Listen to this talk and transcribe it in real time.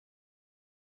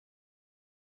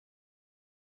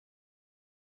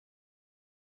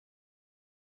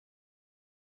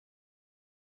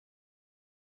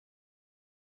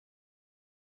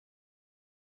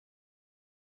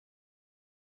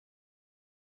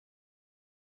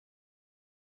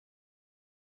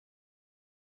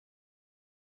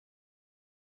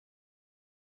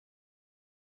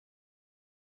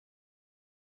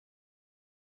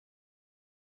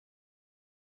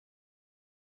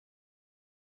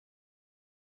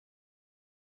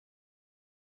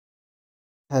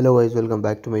Hello guys, welcome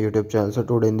back to my YouTube channel. So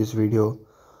today in this video,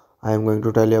 I am going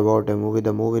to tell you about a movie.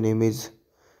 The movie name is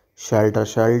Shelter.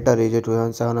 Shelter is a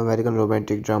 2007 American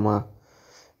romantic drama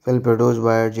film produced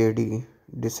by J.D.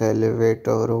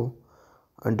 DeSalvatore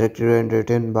and directed and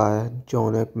written by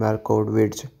John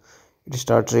Markovitz. It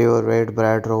starred Trevor,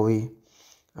 Wright, Rowe,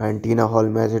 and Tina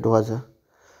Holmes. It was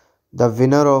the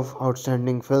winner of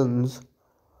Outstanding Films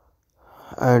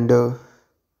and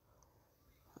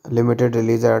limited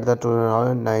release at the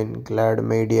 2009 GLAAD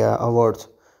Media Awards.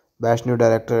 Best New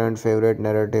Director and Favorite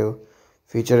Narrative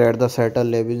featured at the Seattle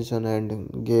Levinson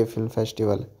and Gay Film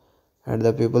Festival and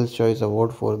the People's Choice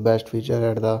Award for Best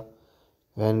Feature at the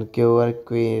Vancouver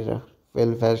Queer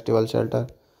Film Festival. Shelter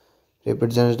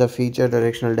represents the feature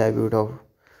directional debut of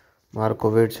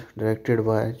Markovitz, directed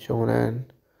by John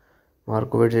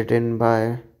Markovitz, written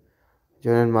by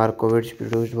John Markovitz,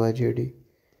 produced by J.D.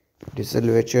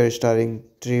 DeSalvatore, starring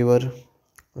Trevor,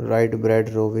 Wright,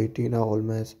 Rowe, Tina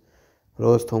Holmes,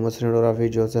 Rose Thomas, cinematography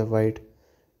Joseph White,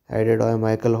 edited by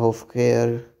Michael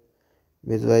Hofkehr,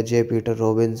 music by J. Peter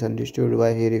Robinson, distributed by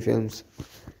Harry Films.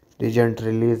 Regent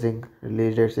release date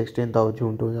 16th of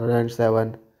June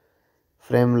 2007.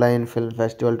 Frameline Film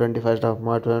Festival 21st of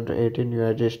March 2018,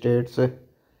 United States.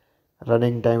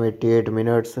 Running time 88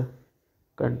 minutes.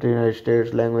 Country United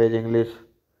States, language English.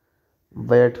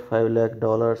 Budget $5 lakh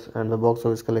and the box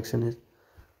office collection is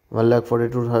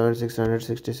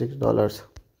 $1,42,666.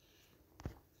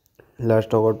 Let's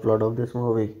talk about plot of this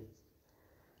movie.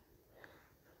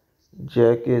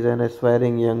 Jack is an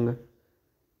aspiring young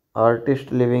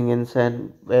artist living in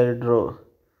San Pedro,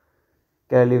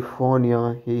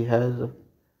 California. He has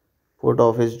put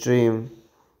off his dream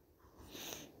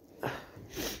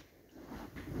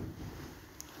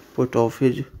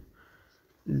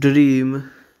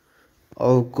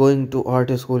of going to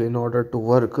art school in order to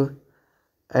work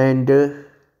and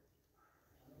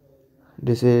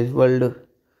disabled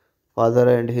father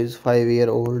and his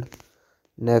 5-year-old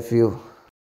nephew.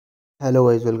 Hello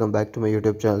guys, welcome back to my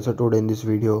YouTube channel. So today in this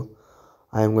video,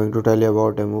 I am going to tell you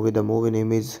about a movie. The movie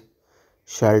name is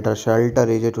Shelter. Shelter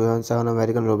is a 2007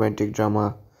 American romantic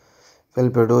drama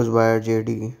film produced by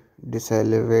J.D.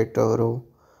 DeSalvatore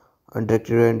and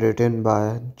directed and written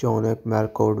by John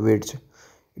Markovitz.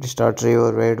 It starred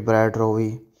Trevor, Wright,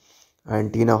 Rowe,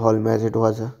 and Tina Holmes. It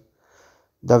was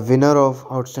the winner of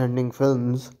Outstanding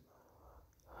Films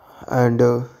and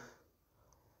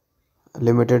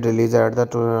limited release at the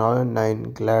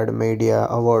 2009 GLAAD Media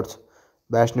Awards.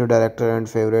 Best New Director and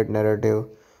Favorite Narrative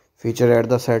featured at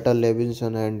the Seattle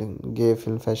Levinson and Gay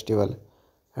Film Festival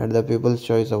and the People's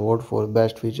Choice Award for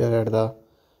Best Feature at the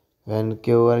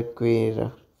Vancouver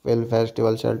Queer Film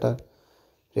Festival. Shelter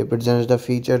represents the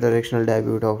feature directional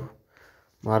debut of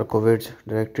Markovitz,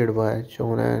 directed by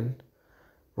John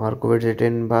Markovitz,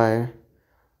 written by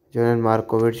John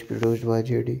Markovitz, produced by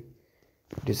J.D.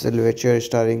 DeSalvatore,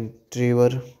 starring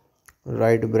Trevor,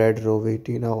 Wright, Rowe,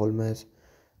 Tina Holmes,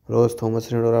 Rose Thomas,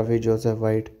 cinematography Joseph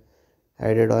White,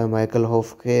 edited by Michael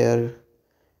Hofkehr,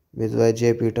 music by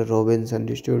J. Peter Robinson,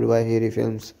 distributed by Harry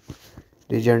Films.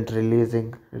 Regent release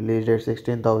date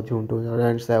 16th of June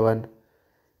 2007.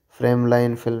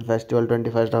 Frameline Film Festival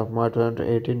 21st of March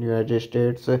 2018, United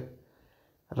States.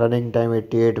 Running time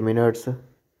 88 minutes.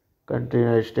 Country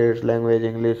United States, language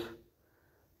English.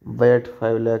 Budget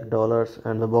 $5 lakh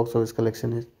and the box office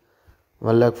collection is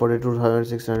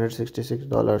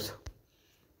 $1,42,666.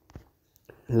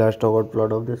 Let's talk about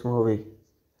plot of this movie.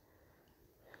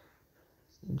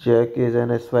 Jack is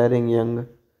an aspiring young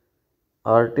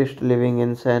artist living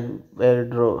in San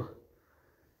Pedro,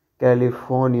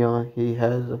 California. He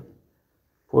has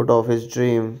put off his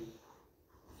dream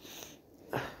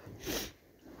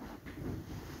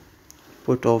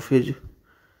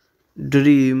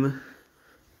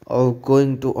of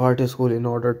going to art school in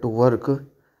order to work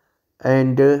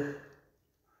and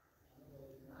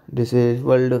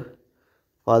disabled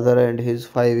father and his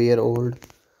 5-year-old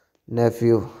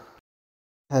nephew.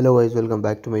 Hello guys, welcome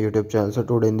back to my YouTube channel. So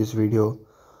today in this video,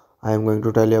 I am going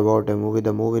to tell you about a movie.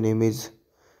 The movie name is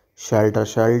Shelter.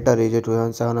 Shelter is a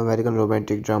 2007 American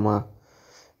romantic drama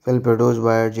film produced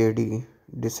by J.D.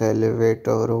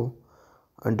 DeSalvatore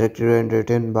and directed and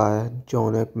written by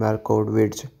John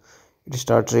Markovitz. It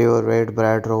starred Trevor,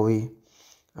 Wright, Rowe,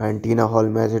 and Tina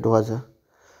Holmes. It was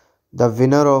the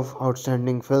winner of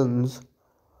Outstanding Films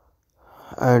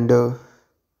and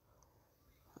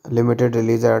limited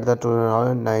release at the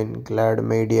 2009 GLAAD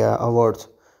Media Awards.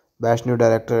 Best New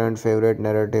Director and Favorite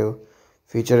Narrative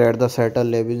featured at the Seattle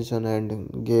Levinson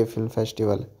and Gay Film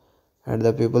Festival and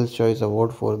the People's Choice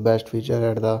Award for Best Feature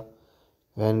at the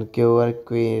Vancouver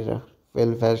Queer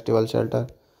Film Festival. Shelter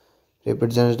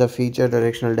represents the feature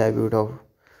directional debut of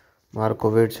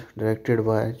Markovits, directed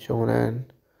by John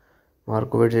and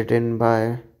Markovits, written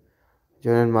by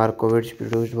John and Markovits,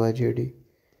 produced by J.D.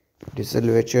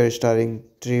 Disselvacher, starring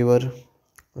Trevor,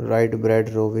 Wright,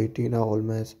 Brad Rowe, Tina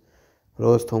Holmes,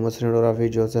 Rose Thomas, cinematography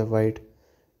Joseph White,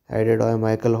 edited by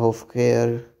Michael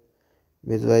Hofkehr,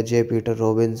 with by J. Peter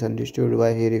Robinson, distributed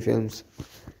by Harry Films.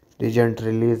 Regent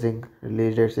release date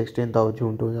 16th of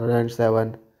June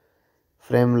 2007.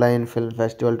 Frameline Film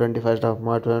Festival 21st of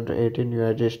March 2018,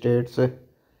 United States.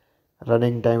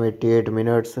 Running time 88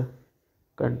 minutes.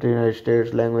 Country United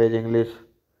States. Language English.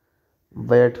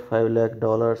 Budget $5 lakh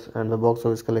and the box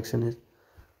office collection is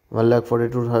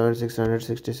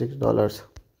 $1,42,666.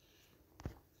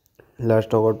 Let's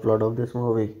talk about plot of this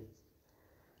movie.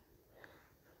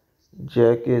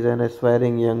 Jack is an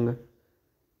aspiring young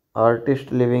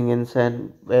artist living in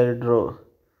San Pedro,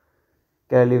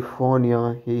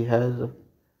 California. He has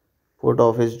put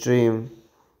off his dream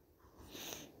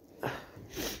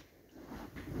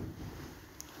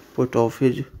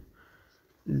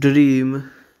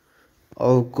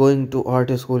of going to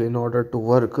art school in order to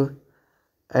work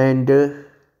and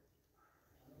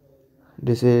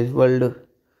disabled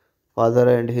father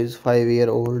and his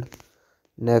 5-year-old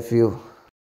nephew.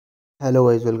 Hello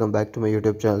guys, welcome back to my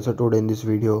YouTube channel. So today in this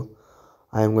video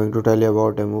I am going to tell you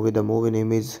about a movie. The movie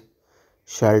name is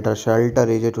Shelter. Shelter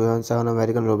is a 2007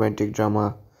 American romantic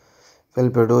drama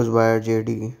film produced by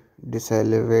J.D.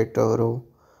 Rowe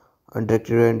and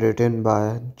directed and written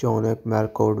by John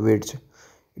Markovits.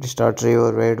 It starred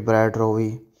Trevor, Wright, Brad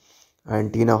Rowe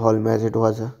and Tina Holmes. It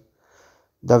was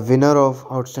the winner of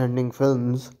Outstanding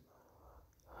Films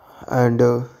and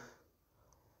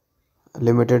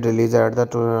limited release at the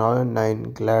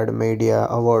 2009 Glad Media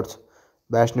Awards.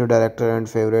 Best New Director and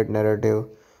Favorite Narrative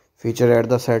feature at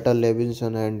the Seattle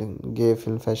Levinson and Gay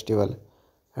Film Festival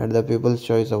and the People's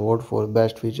Choice Award for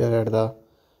Best Feature at the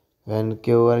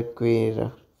Vancouver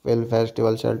Queer Film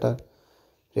Festival. Shelter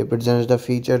represents the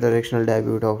feature directional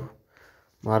debut of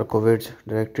Markovits,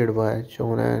 directed by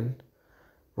John and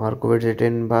Markovits,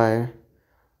 written by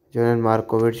John and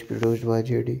Markovits, produced by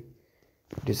J.D.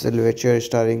 Disselvacher,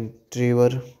 starring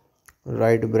Trevor,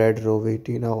 Wright, Brad Rowe,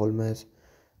 Tina Holmes,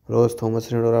 Rose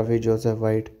Thomas, cinematography Joseph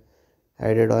White,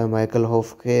 edited by Michael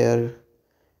Hofkehr,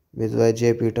 with by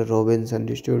J. Peter Robinson,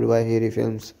 distributed by Harry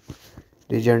Films.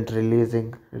 Regent release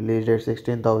date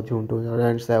 16th of June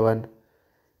 2007.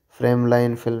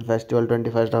 Frameline Film Festival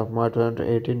 21st of March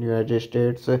 2018, United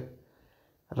States.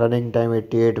 Running time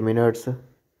 88 minutes.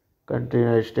 Country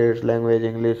United States. Language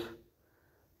English.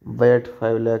 Budget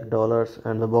 $5 lakh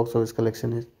and the box office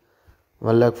collection is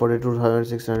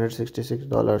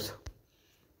 $1,42,666.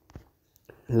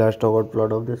 Let's talk about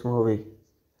plot of this movie.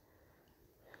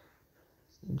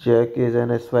 Jack is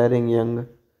an aspiring young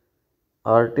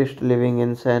artist living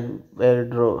in San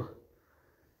Pedro,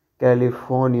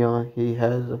 California. He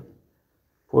has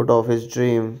put off his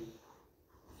dream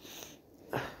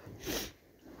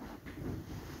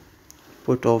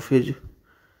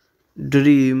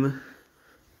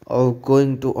of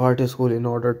going to art school in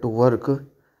order to work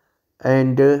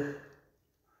and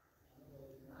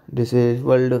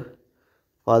disabled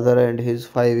father and his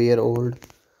 5-year-old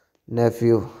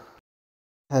nephew.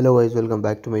 Hello guys, welcome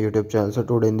back to my YouTube channel. So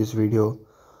today in this video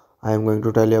I am going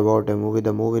to tell you about a movie.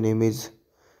 The movie name is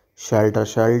Shelter.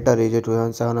 Shelter is a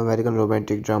 2007 American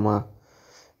romantic drama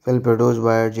film produced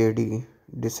by J.D.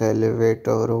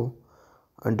 Rowe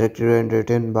and directed and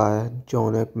written by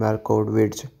John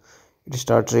Markovits. It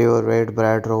starred Trevor, Wright,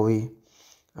 Brad Rowe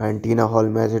and Tina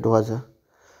Holmes. It was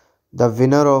the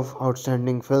winner of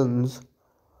Outstanding Films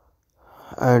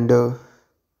and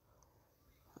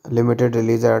limited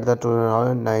release at the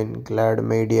 2009 Glad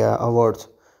Media Awards.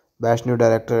 Best New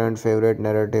Director and Favorite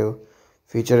Narrative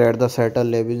feature at the Seattle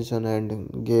Levinson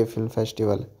and Gay Film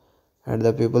Festival and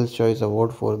the People's Choice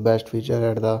Award for Best Feature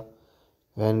at the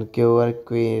Vancouver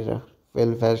Queer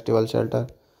Film Festival. Shelter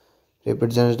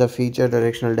represents the feature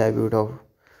directional debut of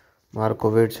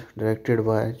Markovits, directed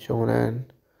by John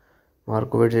and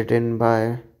Markovits, written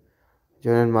by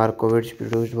John and Markovits,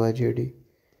 produced by J.D.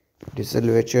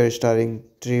 Disselvacher, starring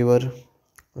Trevor,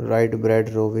 Wright,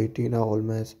 Brad Rowe, Tina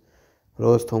Holmes,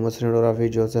 Rose Thomas, cinematography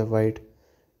Joseph White,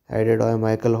 edited by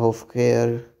Michael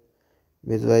Hofkehr,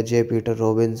 with by J. Peter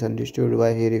Robinson, distributed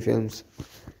by Harry Films.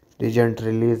 Regent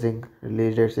release date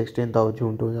 16th of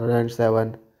June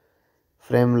 2007.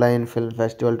 Frameline Film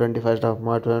Festival 21st of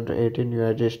March 2018,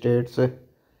 United States.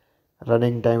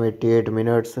 Running time 88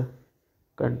 minutes.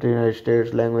 Country United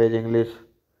States. Language English.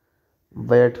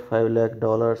 Budget $5 lakh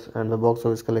and the box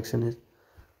office collection is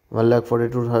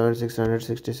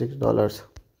 $1,42,666.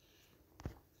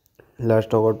 Let's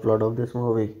talk about plot of this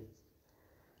movie.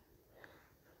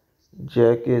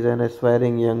 Jack is an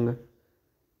aspiring young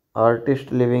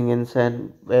artist living in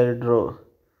San Pedro,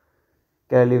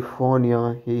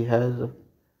 California. He has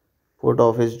put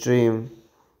off his dream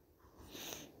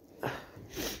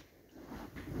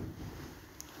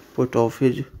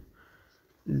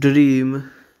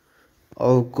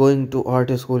of going to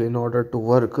art school in order to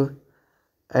work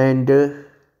and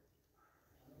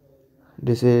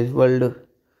disabled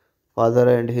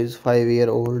father and his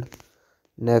 5-year-old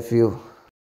nephew.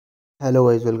 Hello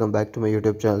guys, welcome back to my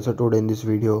YouTube channel. So today in this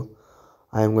video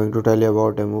I am going to tell you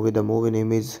about a movie. The movie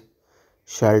name is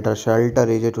Shelter. Shelter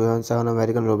is a 2007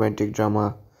 American romantic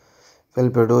drama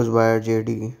film produced by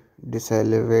J.D.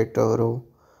 DeSalvatore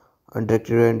and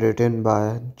directed and written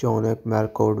by John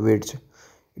Markovitz.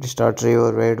 It starred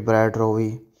Trevor, Wright,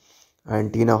 Rowe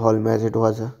and Tina Holmes. It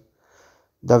was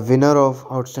the winner of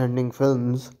Outstanding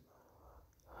Films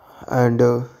and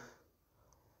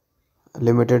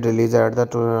limited release at the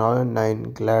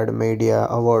 2009 GLAAD Media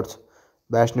Awards.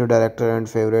 Best New Director and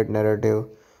Favorite Narrative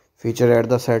featured at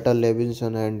the Seattle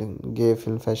Levinson and Gay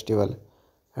Film Festival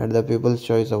and the People's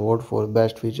Choice Award for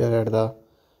Best Feature at the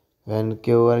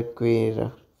Vancouver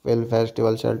Queer Film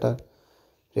Festival. Shelter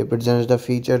represents the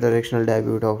feature directional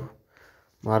debut of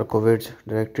Markovitz,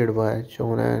 directed by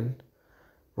John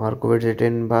Markovitz,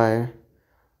 written by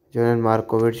John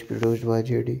Markovitz, produced by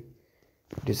J.D.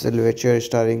 DeSalvatore,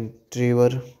 starring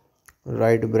Trevor,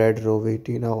 Wright, Rowe,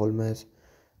 Tina Holmes,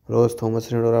 Rose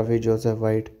Thomas, cinematography Joseph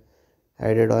White,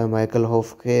 edited by Michael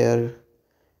Hofkehr,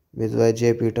 with by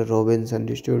J. Peter Robinson,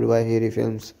 distributed by Harry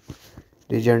Films.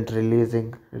 Regent release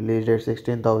date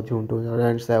 16th of June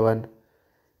 2007.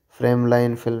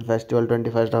 Frameline Film Festival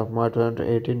 21st of March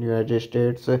 2018, United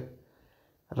States.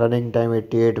 Running time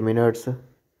 88 minutes.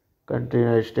 Country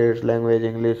United States. Language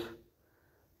English.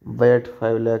 Budget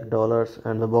 $5 lakh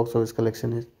and the box office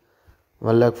collection is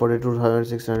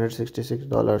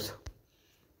 $1,42,666.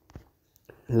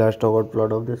 Let's talk about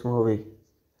plot of this movie.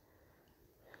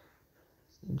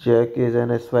 Jack is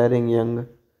an aspiring young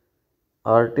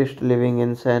artist living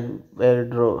in San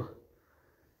Pedro,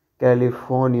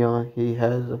 California. He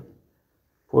has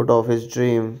put off his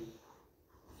dream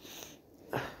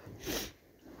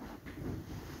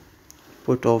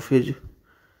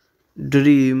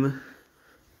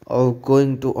of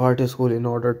going to art school in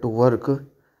order to work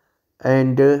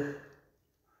and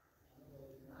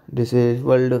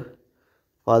disabled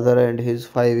father and his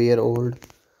 5-year-old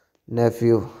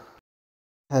nephew.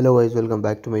 Hello guys, welcome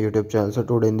back to my YouTube channel. So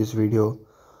today in this video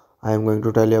I am going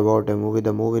to tell you about a movie.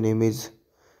 The movie name is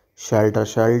Shelter.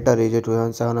 Shelter is a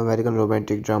 2007 American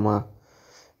romantic drama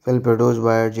film produced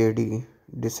by J.D.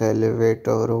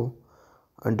 DeSalvatore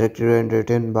and directed and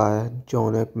written by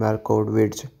John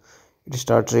Markovitz. It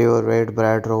starred Trevor,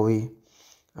 Wright, Rowe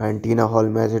and Tina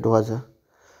Holmes. It was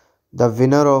the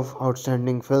winner of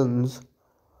Outstanding Films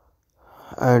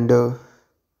and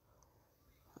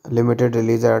limited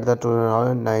release at the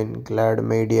 2009 GLAAD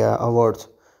Media Awards.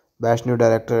 Best New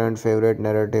Director and Favorite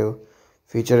Narrative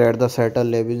featured at the Seattle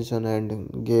Levinson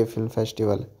and Gay Film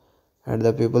Festival and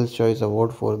the People's Choice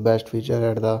Award for Best Feature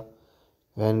at the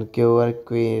Vancouver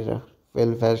Queer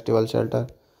Film Festival. Shelter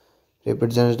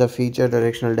represents the feature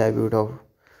directional debut of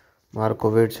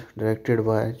Markovitz, directed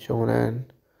by John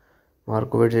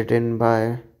Markovitz, written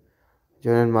by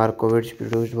John Markovitz,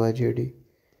 produced by J.D.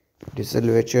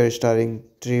 DeSalvatore, starring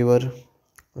Trevor,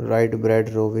 Wright,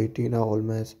 Rowe, Tina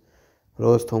Holmes,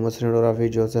 Rose Thomas, cinematography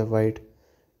Joseph White,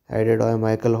 edited by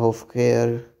Michael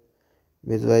Hofkehr,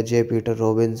 with by J. Peter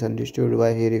Robinson, distributed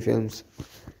by Harry Films.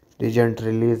 Regent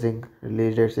release date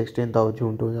 16th of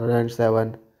June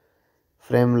 2007.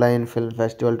 Frameline Film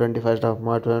Festival 21st of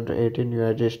March 2018,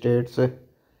 United States.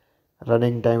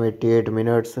 Running time 88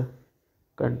 minutes.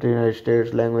 Country United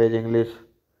States. Language English.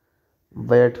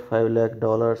 Budget $5 lakh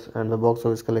and the box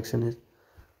office collection is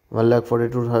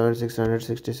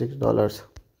 $1,42,666.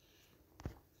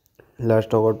 Let's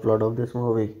talk about plot of this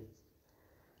movie.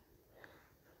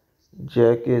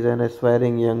 Jack is an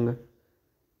aspiring young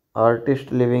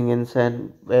artist living in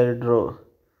San Pedro,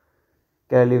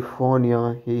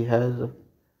 California. He has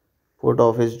put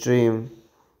off his dream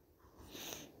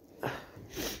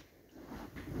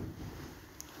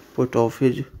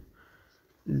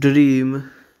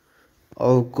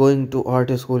of going to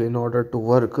art school in order to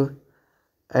work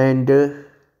and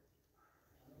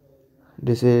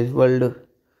disabled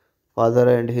father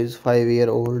and his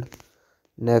 5-year-old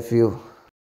nephew.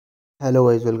 Hello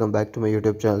guys, welcome back to my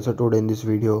YouTube channel. So today in this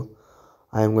video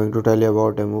I am going to tell you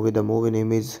about a movie. The movie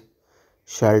name is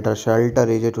Shelter. Shelter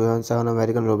is a 2007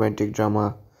 American romantic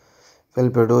drama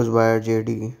film produced by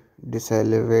J.D.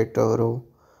 Rowe,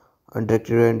 and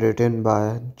directed and written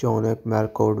by John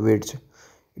Markovitz.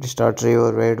 It starred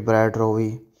Trevor, Wright,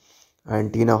 Rowe,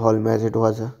 and Tina Holmes. It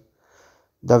was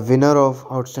the winner of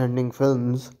Outstanding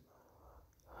Films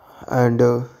and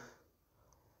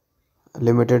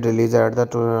limited release at the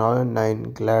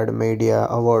 2009 GLAAD Media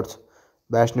Awards.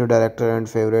 Best New Director and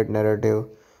Favorite Narrative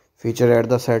featured at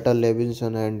the Saturn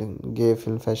Levinson and Gay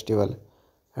Film Festival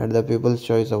and the People's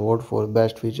Choice Award for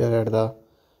Best Feature at the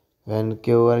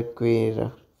Vancouver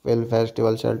Queer Film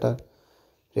Festival. Shelter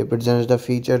represents the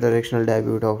feature directional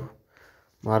debut of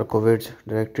Markovitz,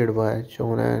 directed by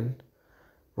Jonan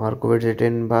Markovitz,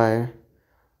 written by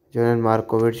Jonan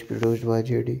Markovitz, produced by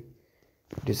J.D.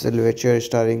 Disselvacher,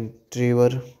 starring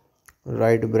Trevor,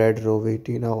 Wright, Rowe,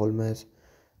 Tina Holmes,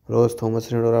 Rose Thomas,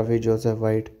 cinematography Joseph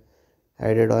White,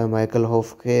 edited by Michael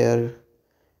Hofkehr,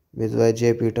 with by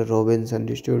J. Peter Robinson,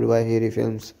 distributed by Harry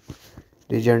Films.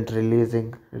 Regent release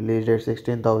date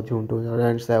 16th of June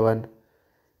 2007.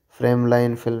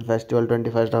 Frameline Film Festival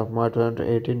 21st of March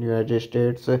 2018, United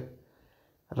States.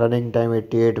 Running time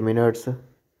 88 minutes.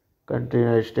 Country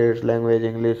United States. Language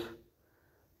English.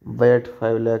 Budget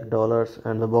 $5 lakh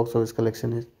and the box office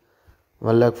collection is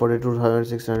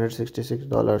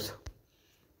 $1,42,666.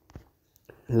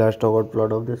 Let's talk about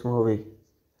plot of this movie.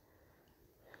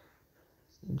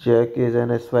 Jack is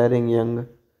an aspiring young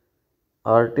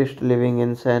artist living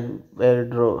in San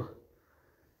Pedro,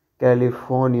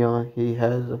 California. He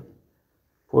has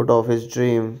put off his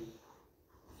dream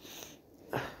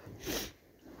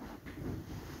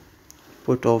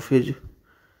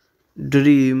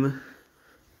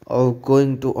of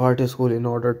going to art school in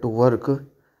order to work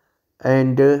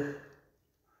and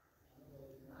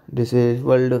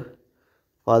disabled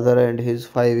father and his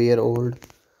 5-year-old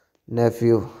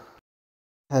nephew.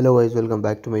 Hello guys, welcome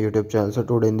back to my YouTube channel. So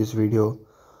today in this video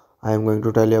I am going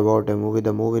to tell you about a movie.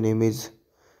 The movie name is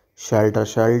Shelter.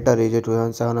 Shelter is a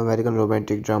 2007 American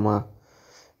romantic drama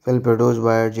film produced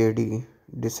by J.D.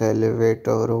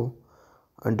 Rowe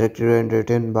and directed and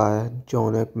written by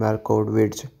John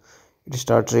Markovitz. It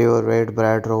starred Trevor,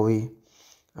 Wright, Rowe,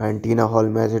 and Tina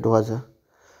Holmes. It was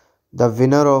the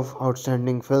winner of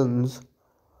Outstanding Films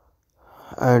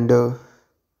and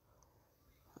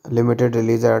limited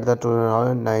release at the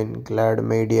 2009 GLAAD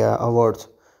Media Awards.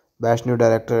 Best New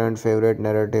Director and Favorite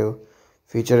Narrative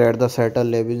featured at the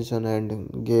Saturn Levinson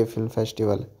and Gay Film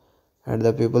Festival and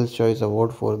the People's Choice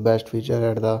Award for Best Feature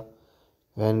at the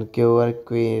Vancouver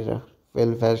Queer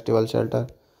Film Festival. Shelter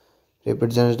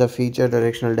represents the feature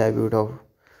directional debut of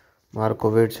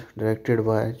Markovitz, directed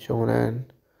by Jonan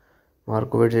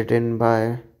Markovitz, written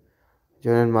by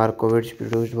Jonan Markovitz,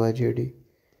 produced by J.D.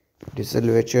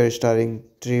 Disselvacher, starring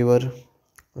Trevor,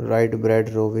 Wright,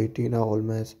 Rowe, Tina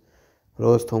Holmes,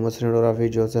 Rose Thomas, cinematography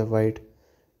Joseph White,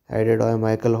 edited by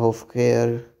Michael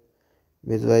Hofkehr,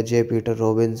 with by J. Peter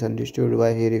Robinson, distributed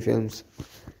by Harry Films.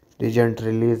 Regent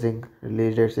release date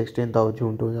 16th of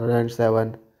June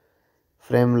 2007.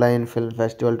 Frameline Film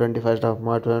Festival 21st of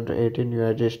March 2018,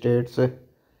 United States.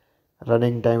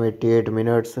 Running time 88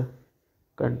 minutes.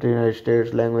 Country United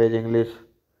States. Language English.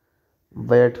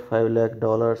 Budget $5 lakh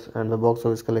and the box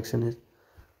office collection is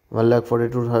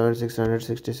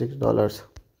 $1,42,666.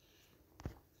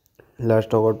 Let's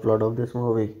talk about plot of this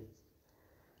movie.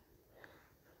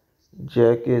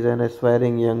 Jack is an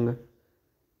aspiring young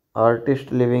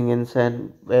artist living in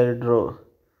San Pedro,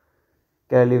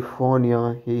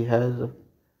 California. He has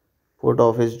put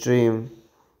off his dream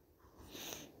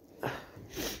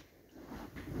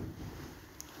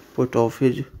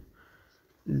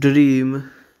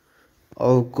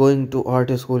of going to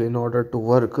art school in order to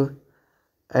work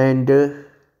and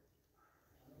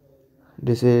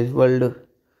disabled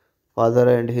father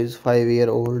and his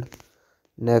 5-year-old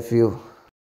nephew.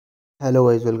 Hello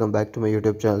guys, welcome back to my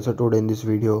YouTube channel. So today in this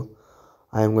video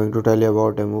I am going to tell you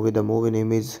about a movie. The movie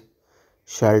name is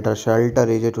Shelter. Shelter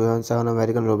is a 2007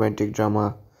 American romantic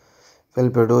drama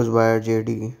film produced by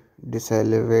J.D.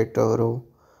 Rowe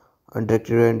and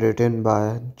directed and written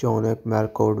by John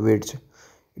Markovitz.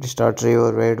 It starred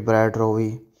Trevor, Wright,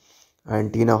 Rowe,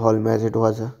 and Tina Holmes. It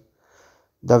was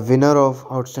the winner of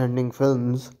Outstanding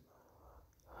Films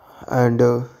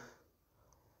and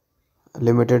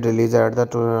limited release at the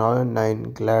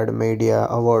 2009 GLAAD Media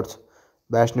Awards.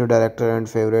 Best New Director and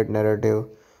Favorite Narrative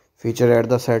featured at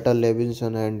the Saturn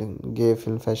Levinson and Gay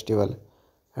Film Festival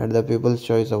and the People's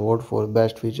Choice Award for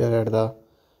Best Feature at the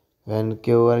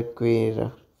Vancouver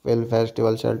Queer Film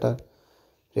Festival. Shelter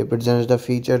represents the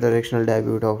feature directional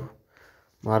debut of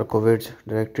Markovitz,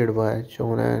 directed by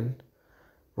Jonan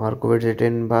Markovitz,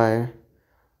 written by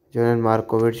Jonan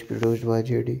Markovitz, produced by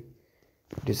J.D.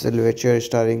 Disselvacher,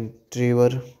 starring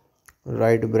Trevor,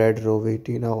 Wright, Brad Rowe,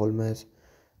 Tina Holmes,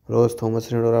 Rose Thomas,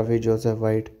 cinematography Joseph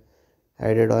White,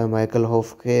 edited by Michael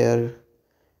Hofkehr,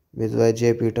 with by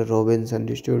J. Peter Robinson,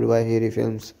 distributed by Harry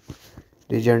Films.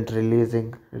 Regent release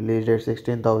date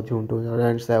 16th of June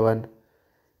 2007.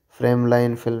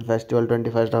 Frameline Film Festival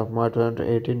 21st of March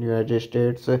 2018, United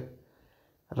States.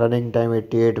 Running time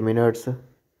 88 minutes.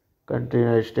 Country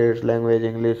United States. Language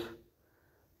English.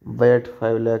 Budget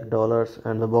 $5 lakh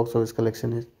and the box office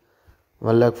collection is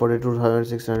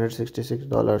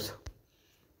 $1,42,666.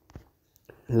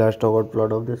 Let's talk about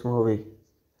plot of this movie.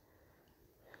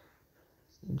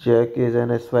 Jack is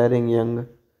an aspiring young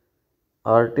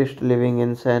artist living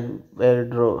in San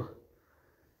Pedro,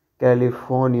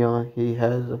 California. He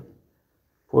has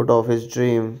put off his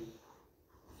dream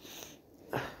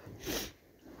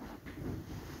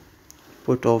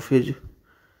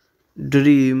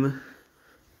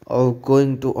of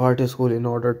going to art school in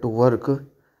order to work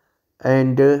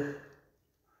and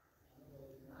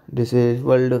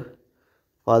disabled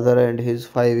father and his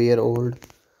 5-year-old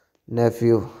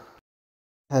nephew.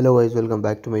 Hello guys, welcome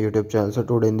back to my YouTube channel. So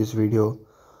today in this video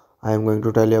I am going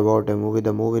to tell you about a movie.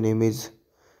 The movie name is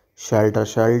Shelter.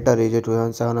 Shelter is a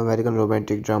 2007 American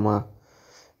romantic drama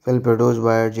film produced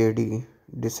by J.D.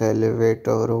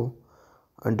 DeSalvatore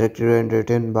and directed and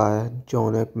written by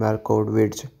John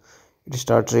Markovitz. It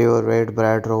stars Trevor, Wright,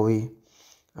 Brad Rowe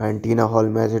and Tina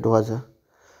Holmes. It was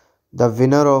the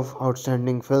winner of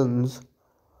Outstanding Films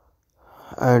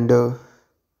and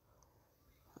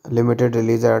limited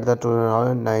release at the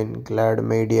 2009 GLAAD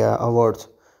Media Awards.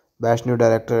 Best New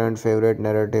Director and Favorite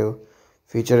Narrative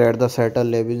feature at the Seattle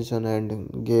Levinson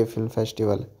and Gay Film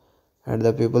Festival and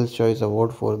the People's Choice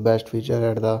Award for Best Feature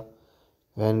at the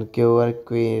Vancouver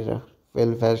Queer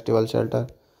Film Festival. Shelter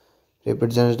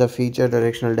represents the feature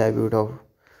directional debut of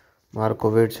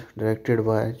Markovitz, directed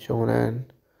by John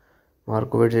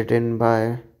Markovitz, written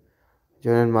by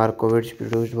John Markovitz,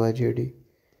 produced by J.D.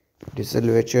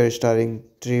 DeSalvatore, starring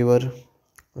Trevor,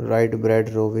 Wright,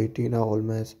 Brad Rowe, Tina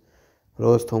Holmes,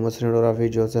 Rose Thomas, cinematography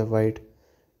Joseph White,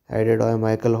 edited by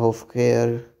Michael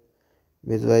Hofkehr,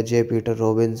 with by J. Peter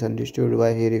Robinson, distributed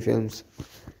by Harry Films.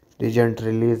 Regent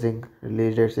release date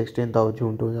 16th of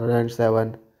June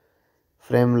 2007.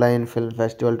 Frameline Film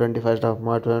Festival 21st of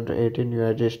March 2018,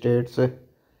 United States.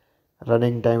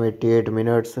 Running time 88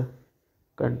 minutes.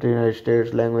 Country United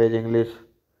States. Language English.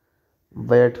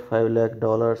 Budget $5 lakh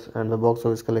and the box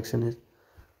office collection is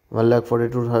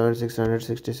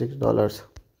 $1,42,666.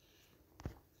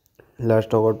 Let's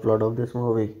talk about plot of this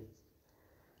movie.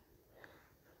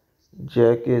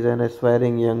 Jack is an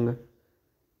aspiring young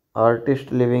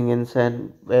artist living in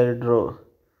San Pedro,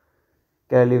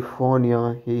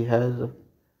 California. He has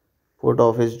put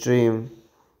off his dream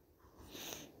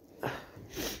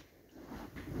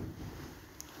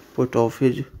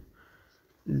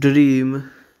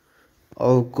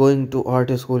of going to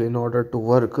art school in order to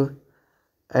work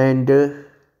and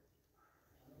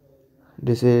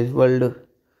disabled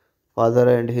father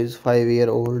and his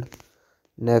 5-year-old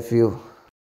nephew.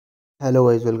 Hello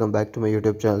guys, welcome back to my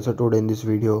YouTube channel. So today in this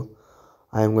video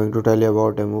I am going to tell you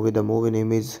about a movie. The movie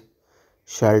name is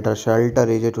Shelter. Shelter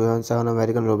is a 2007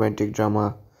 American romantic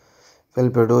drama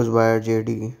film produced by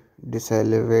J.D.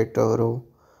 DeSalvatore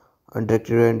and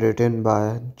directed and written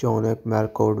by John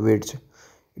Markovitz.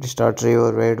 It stars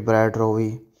Trevor, Wright, Brad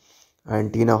Rowe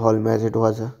and Tina Holmes. It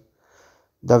was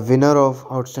the winner of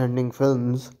Outstanding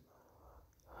Films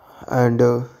and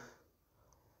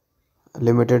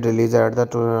limited release at the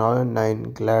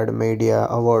 2009 GLAAD Media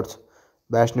Awards.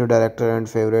 Best New Director and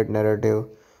Favorite Narrative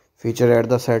feature at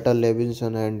the Seattle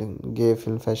Levinson and Gay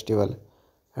Film Festival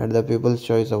and the People's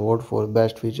Choice Award for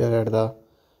Best Feature at the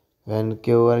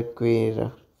Vancouver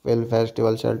Queer Film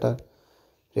Festival. Shelter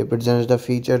represents the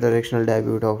feature directional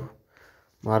debut of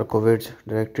Markovitz,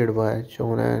 directed by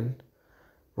John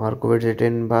Markovitz,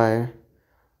 written by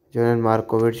John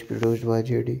Markovitz, produced by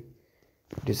J.D.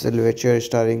 DeSalvatore,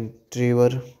 starring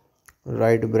Trevor,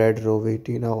 Wright, Brad Rowe,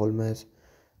 Tina Holmes,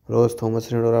 Rose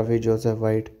Thomas, cinematography Joseph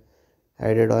White,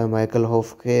 edited by Michael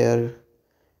Hofkehr,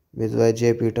 with by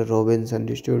J. Peter Robinson,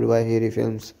 distributed by Harry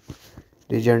Films.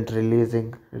 Regent release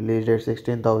date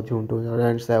 16th of June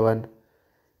 2007.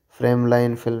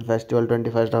 Frameline Film Festival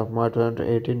 21st of March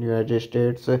 2018, United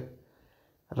States.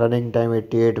 Running time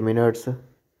 88 minutes.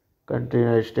 Country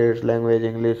United States. Language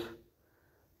English.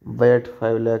 Budget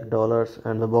 $5 lakh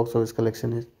and the box office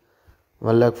collection is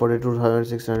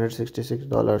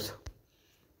 $1,42,666.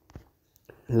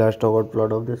 Let's talk about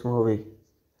plot of this movie.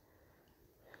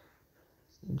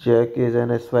 Jack is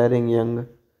an aspiring young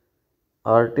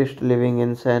artist living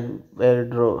in San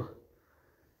Pedro,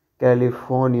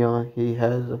 California. He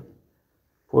has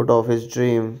put off his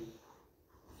dream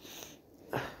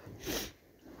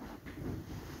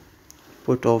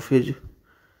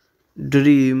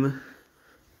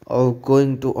of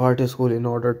going to art school in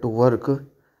order to work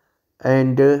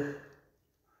and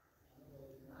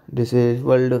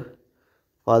disabled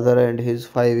father and his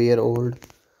 5-year-old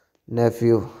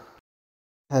nephew.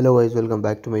 Hello guys, welcome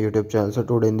back to my YouTube channel. So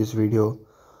today in this video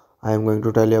I am going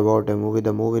to tell you about a movie.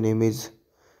 The movie name is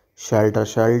Shelter.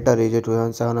 Shelter is a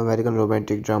 2007 American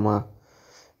romantic drama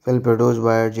film produced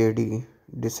by J.D.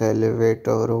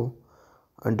 DeSalvatore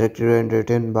and directed and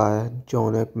written by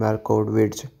John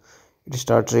Malkovich. It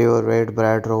starred Trevor,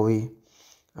 Wright, Rowe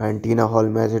and Tina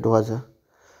Holmes. It was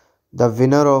the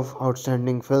winner of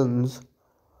Outstanding Films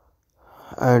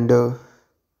and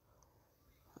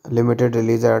limited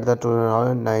release at the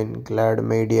 2009 GLAAD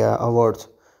Media Awards.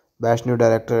 Best New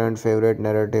Director and Favorite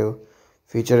Narrative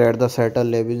feature at the Seattle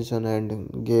Levinson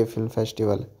and Gay Film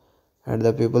Festival and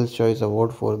the People's Choice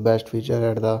Award for Best Feature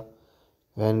at the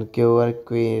Vancouver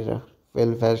Queer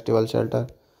Film Festival. Shelter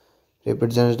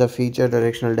represents the feature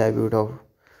directional debut of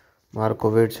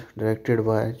Markovitz, directed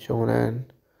by John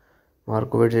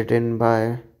Markovitz, written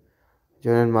by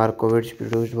John Markovitz,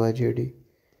 produced by J.D.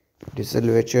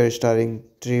 DeSalvatore, starring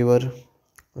Trevor,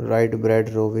 Wright,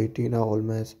 Rowe, Tina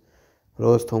Holmes,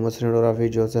 Rose Thomas, cinematography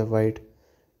Joseph White,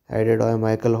 edited by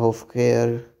Michael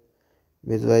Hofkehr,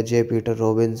 with by J. Peter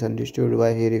Robinson, distributed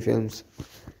by Harry Films.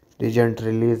 Regent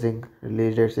release date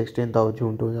 16th of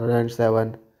June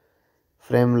 2007.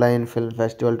 Frameline Film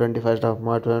Festival 21st of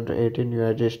March 2018,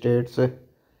 United States.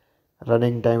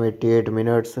 Running time 88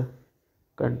 minutes.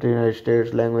 Country United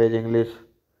States. Language English.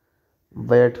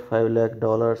 Budget $5 lakh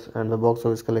and the box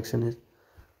office collection is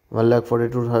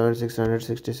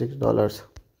 $1,42,666.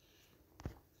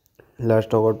 Let's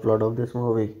talk about plot of this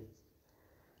movie.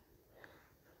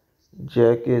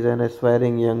 Jack is an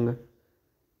aspiring young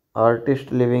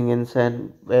artist living in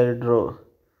San Pedro,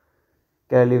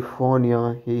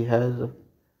 California. He has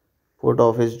put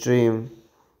off his dream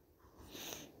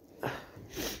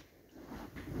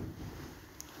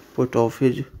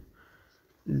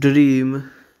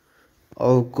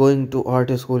of going to art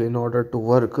school in order to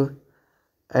work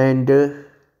and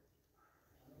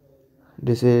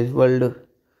disabled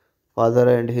father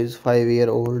and his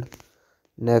 5-year-old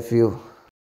nephew.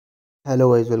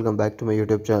 Hello guys, welcome back to my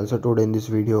YouTube channel. So today in this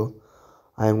video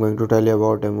I am going to tell you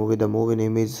about a movie. The movie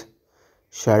name is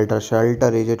Shelter.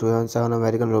 Shelter is a 2007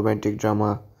 American romantic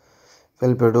drama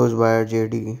film produced by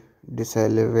J.D.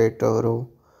 DeSalvatore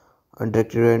and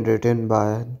directed and written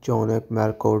by John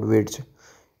Malkovich.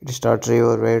 It starred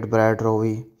Trevor, Wright,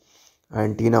 Rowe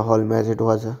and Tina Holmes. It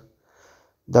was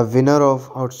the winner of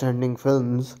Outstanding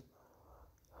Films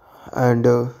and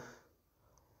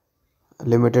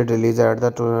limited release at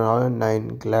the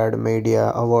 2009 GLAAD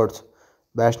Media Awards.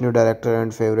 Best New Director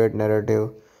and Favorite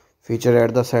Narrative feature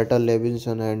at the Seattle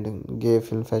Levinson and Gay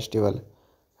Film Festival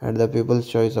and the People's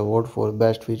Choice Award for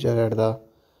Best Feature at the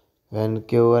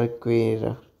Vancouver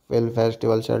Queer Film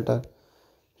Festival. Shelter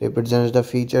represents the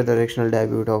feature directional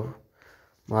debut of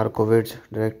Markovitz,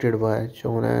 directed by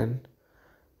John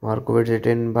Markovitz,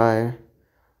 written by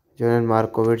John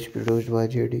Markovitz, produced by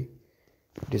J.D.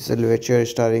 DeSalvatore,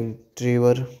 starring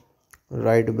Trevor,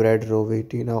 Wright, Rowe,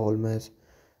 Tina Holmes,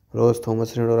 Rose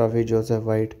Thomas, cinematography Joseph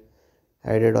White,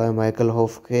 edited by Michael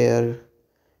Hofkehr,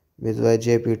 with by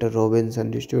J. Peter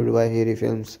Robinson, distributed by Harry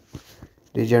Films.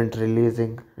 Regent release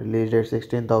date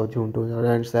 16th of June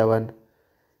 2007.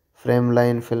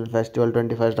 Frameline Film Festival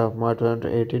 21st of March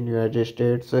 2018, United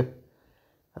States.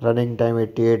 Running time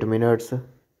 88 minutes.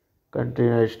 Country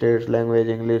United States. Language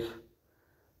English.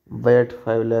 Budget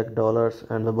 $5 lakh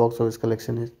and the box office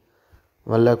collection is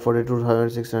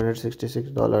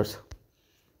 $1,42,666.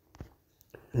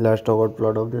 Let's talk about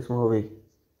plot of this movie.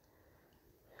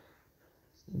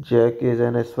 Jack is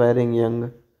an aspiring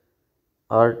young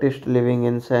artist living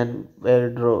in San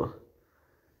Pedro,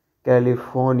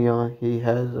 California. He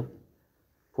has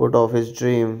put off his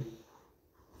dream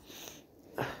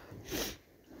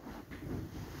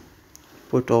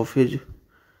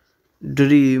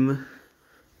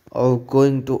of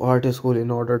going to art school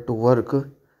in order to work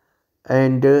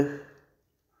and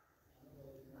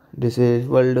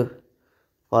disabled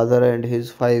father and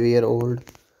his 5-year-old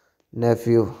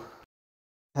nephew.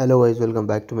 Hello guys, welcome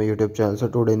back to my YouTube channel. So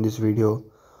today in this video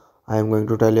I am going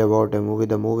to tell you about a movie.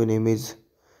 The movie name is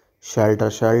Shelter.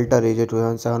 Shelter is a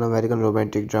 2007 American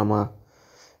romantic drama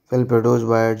film produced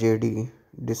by J.D.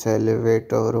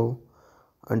 DeSalvatore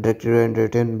and directed and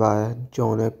written by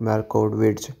John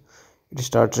Malkovich. It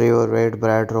starred Trevor,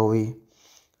 Wright, Rowe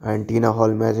and Tina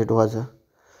Holmes. It was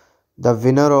the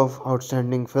winner of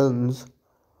Outstanding Films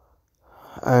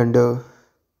and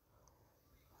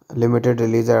limited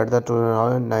release at the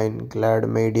 2009 Glad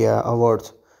Media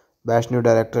Awards. Best New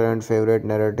Director and Favorite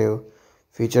Narrative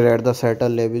featured at the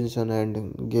Saturn Levinson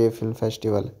and Gay Film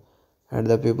Festival, and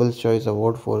the People's Choice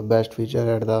Award for Best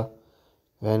Feature at the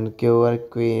Vancouver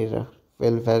Queer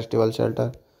Film Festival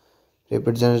Shelter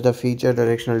represents the feature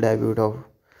directional debut of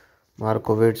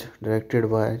Markovits, directed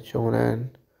by John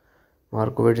and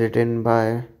Markovits, written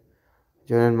by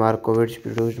John and Markovits,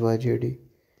 produced by J.D.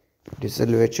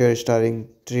 Disselvacher, starring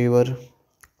Trevor,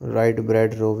 Wright,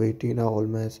 Brad Rowe, Tina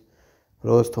Holmes,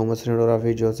 Rose Thomas,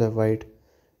 cinematography Joseph White,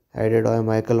 edited by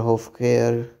Michael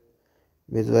Hofkehr,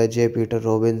 with by J. Peter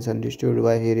Robinson, distributed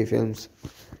by Harry Films.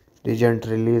 Regent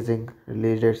released date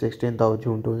 16th of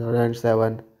June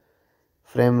 2007.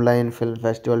 Frameline Film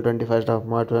Festival 21st of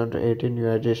March 2018,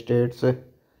 United States.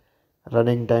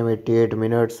 Running time 88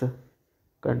 minutes.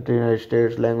 Country United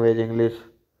States, language English.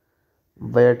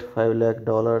 Budget $5 lakh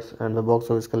and the box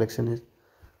office collection is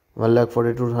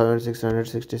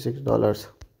 $1,42,666.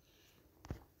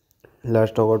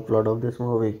 Let's talk about plot of this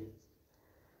movie.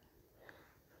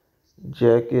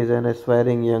 Jack is an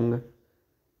aspiring young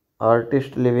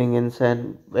artist living in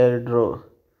San Pedro,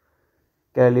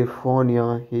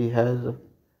 California. He has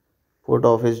put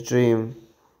off his dream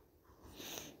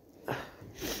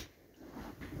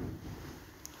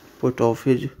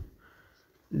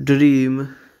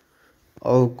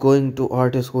of going to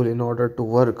art school in order to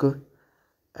work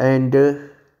and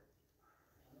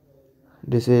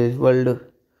disabled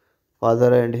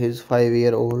father and his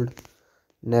 5-year-old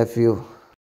nephew.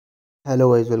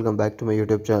 Hello guys, welcome back to my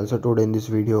YouTube channel. So today in this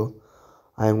video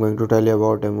I am going to tell you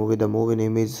about a movie. The movie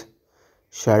name is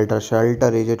Shelter.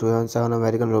 Shelter is a 2007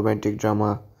 American romantic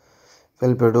drama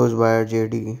film produced by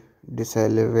J.D.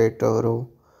 DeSalvatore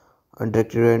and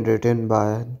directed and written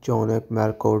by John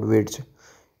Markovits.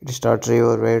 It stars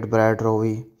Trevor, Wright, Brad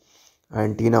Rowe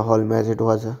and Tina Holmes. It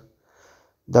was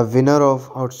the winner of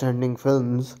Outstanding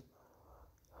Films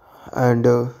and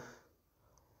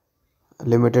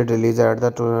limited release at the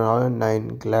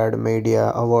 2009 Glad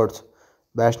Media Awards.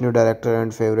 Best New Director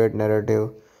and Favorite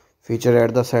Narrative featured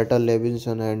at the Saturn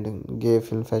Levinson and Gay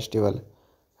Film Festival,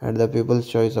 and the People's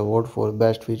Choice Award for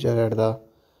Best Feature at the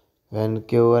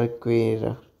Vancouver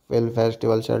Queer Film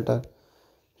Festival Shelter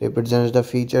represents the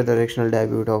feature directional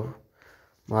debut of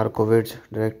Markovits,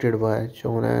 directed by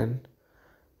John and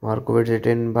Markovits,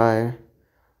 written by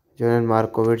John and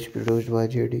Markovits, produced by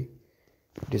J.D.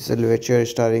 Disselvacher,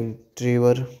 starring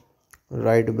Trevor,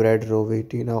 Wright, Brad Rowe,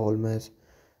 Tina Holmes,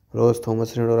 Rose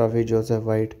Thomas, cinematography Joseph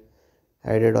White,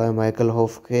 edited by Michael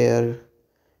Hofkehr,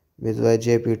 with by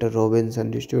J. Peter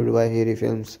Robinson, distributed by Harry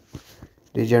Films.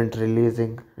 Regent released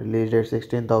date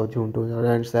 16th of June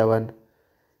 2007.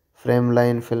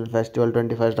 Frameline Film Festival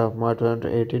 21st of March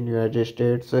 2018, United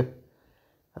States.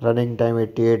 Running time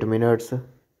 88 minutes.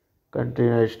 Country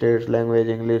United States, language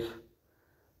English.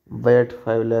 Budget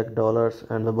 $5 lakh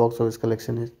and the box office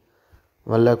collection is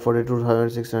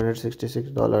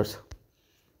 $1,42,666.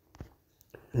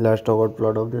 Let's talk about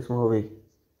plot of this movie.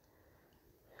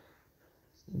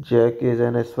 Jack is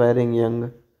an aspiring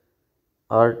young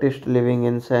artist living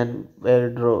in San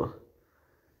Pedro,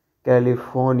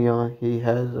 California. He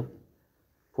has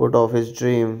put off his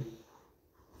dream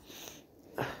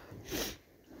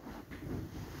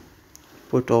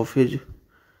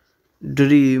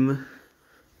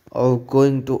of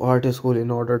going to art school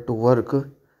in order to work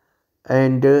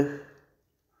and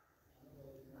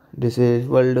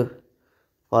disabled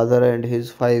father and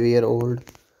his 5-year-old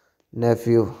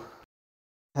nephew.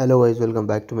 Hello guys, welcome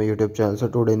back to my YouTube channel. So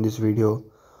today in this video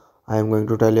I am going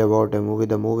to tell you about a movie.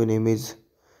 The movie name is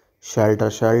Shelter.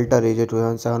 Shelter is a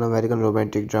 2007 American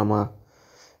romantic drama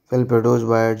film produced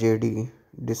by J.D.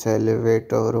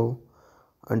 DeSalvatore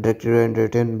and directed and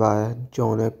written by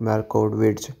John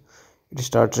Markovits. It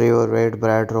stars Trevor, Wright,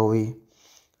 Brad Rowe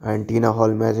and Tina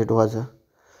Holmes. It was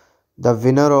the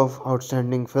winner of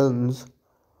Outstanding Films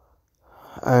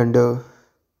and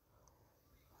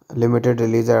limited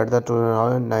release at the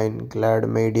 2009 Glad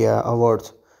Media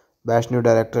Awards. Best New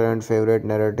Director and Favorite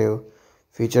Narrative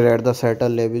featured at the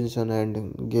Saturn Levinson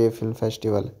and Gay Film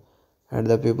Festival, and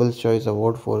the People's Choice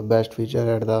Award for Best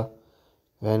Feature at the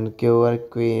Vancouver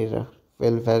Queer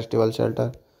Film Festival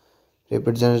Shelter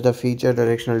represents the feature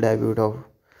directional debut of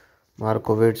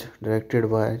Markovits, directed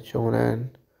by John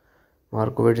and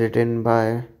Markovits, written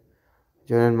by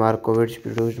John and Markovits,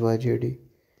 produced by J.D.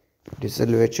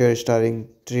 Disselvacher, starring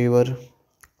Trevor,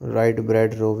 Wright,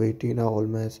 Brad Rowe, Tina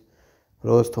Holmes,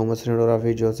 Rose Thomas,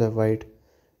 cinematography Joseph White,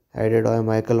 edited by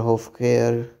Michael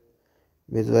Hofkehr,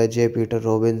 with by J. Peter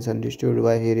Robinson, distributed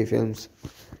by Harry Films.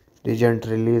 Regent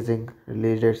released at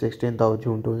 16th of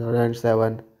June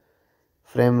 2007.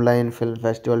 Frameline Film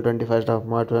Festival 21st of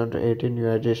March 2018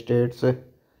 United States.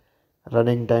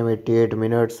 Running time 88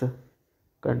 minutes.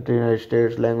 Country United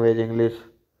States. Language English.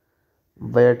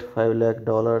 Budget $5 lakh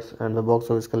and the box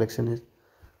office collection is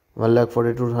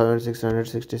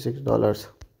 $1,42,666.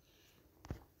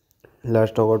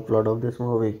 Let's talk about plot of this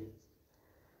movie.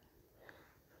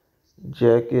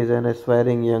 Jack is an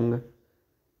aspiring young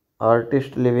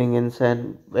artist living in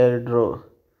San Pedro,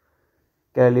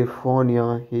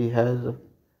 California. He has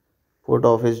put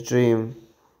off his dream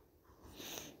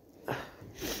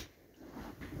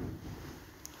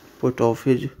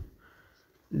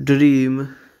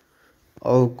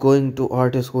of going to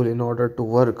art school in order to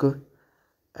work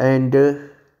and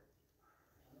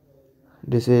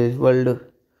disabled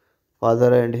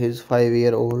father and his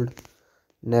 5-year-old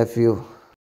nephew.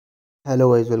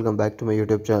 Hello guys, welcome back to my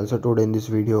YouTube channel. So today in this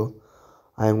video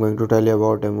I am going to tell you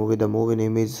about a movie. The movie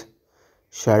name is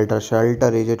Shelter.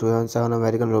 Shelter is a 2007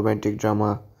 American romantic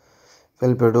drama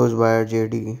film produced by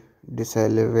J.D.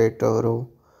 DeSalvatore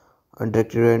and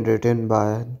directed and written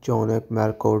by John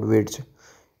Markovitz.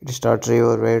 It stars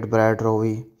Trevor, Wright,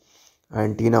 Rowe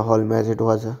and Tina Holmes. It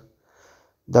was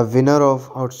the winner of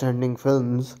Outstanding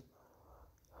Films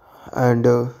and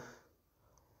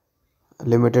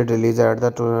limited release at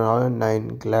the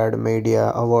 2009 GLAAD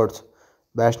Media Awards.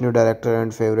 Best New Director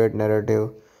and Favorite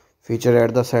Narrative featured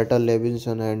at the Seattle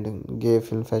Levinson and Gay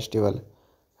Film Festival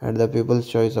and the People's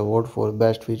Choice Award for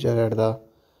Best Feature at the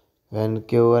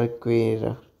Vancouver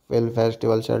Queer Film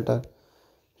Festival. Shelter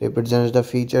represents the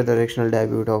feature directional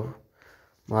debut of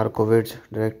Markovitz,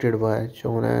 directed by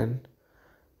John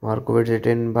Markovitz,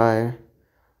 written by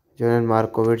John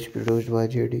Markovitz, produced by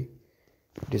J.D.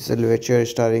 DeSalvatore,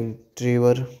 starring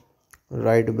Trevor,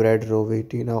 Wright, Rowe,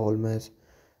 Tina Holmes,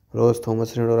 Rose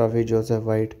Thomas, cinematography Joseph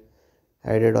White,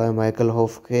 edited by Michael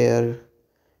Hofkehr,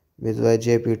 with by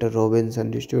J. Peter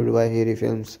Robinson, distributed by Harry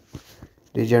Films.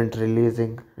 Regent released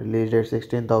at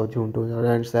 16th of June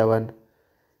 2007.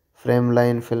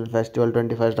 Frameline Film Festival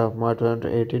 21st of March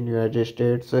 2018 United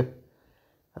States.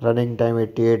 Running time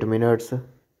 88 minutes.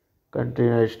 Country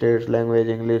United States. Language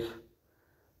English.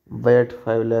 Budget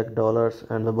 $5 lakh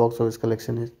and the box office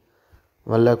collection is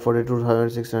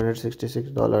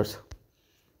 $1,42,666.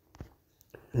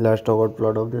 Let's talk about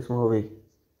plot of this movie.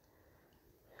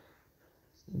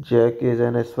 Jack is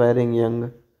an aspiring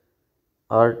young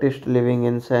artist living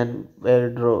in San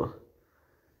Pedro,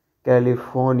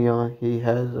 California. He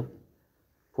has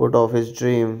put off his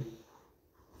dream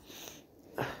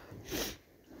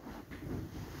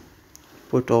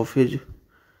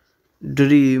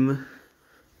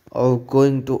of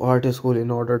going to art school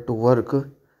in order to work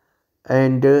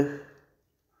and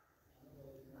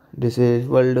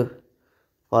disabled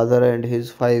father and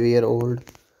his 5-year-old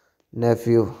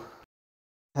nephew.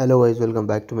 Hello guys, welcome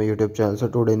back to my YouTube channel. So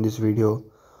today in this video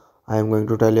I am going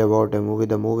to tell you about a movie.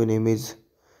 The movie name is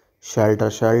Shelter.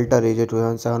 Shelter is a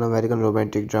 2007 American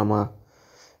romantic drama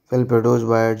film produced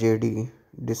by J.D.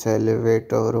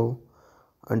 DeSalvatore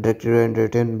and directed and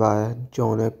written by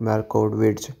John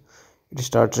Markovitz. It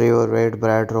stars Trevor, Wright,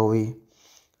 Rowe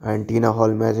and Tina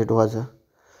Holmes. It was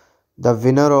the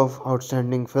winner of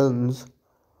Outstanding Films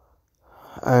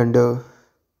and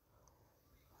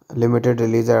limited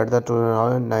release at the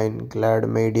 2009 GLAAD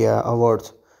Media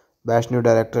Awards. Best New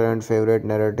Director and Favorite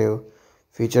Narrative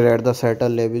featured at the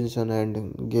Seattle Levinson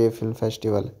and Gay Film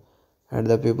Festival and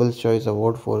the People's Choice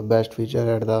Award for Best Feature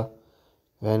at the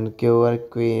Vancouver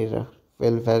Queer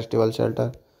Film Festival.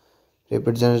 Shelter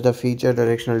represents the feature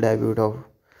directional debut of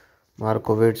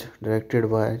Markovitz, directed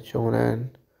by John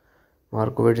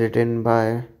Markovitz, written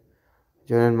by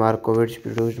John Markovitz,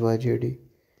 produced by J.D.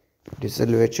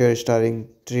 DeSalvatore, starring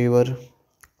Trevor,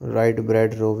 Wright,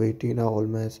 Rowe, Tina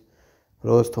Holmes,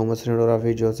 Rose Thomas,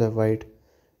 cinematography Joseph White,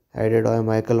 edited by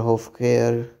Michael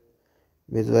Hofkehr,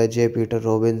 with by J. Peter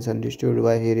Robinson, distributed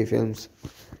by Harry Films.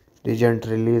 Regent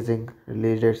released at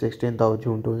 16th of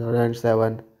June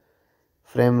 2007.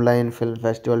 Frameline Film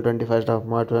Festival 21st of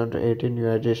March 2018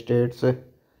 United States.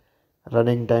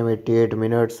 Running time 88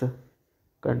 minutes.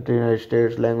 Country United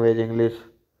States. Language English.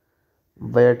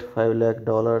 Budget $5 lakh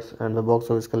and the box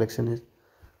office collection is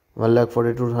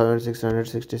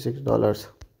 $1,42,666.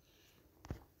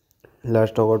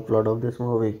 Let's talk about plot of this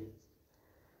movie.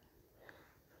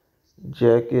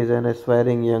 Jack is an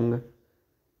aspiring young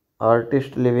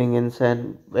artist living in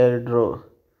San Pedro,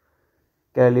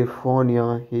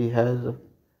 California. He has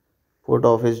put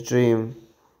off his dream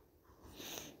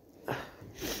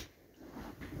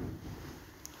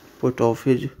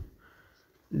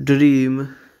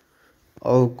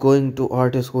of going to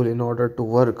art school in order to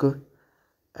work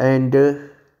and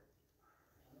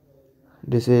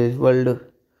disabled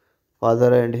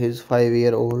father and his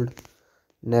 5-year-old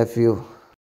nephew.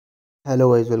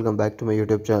 Hello guys, welcome back to my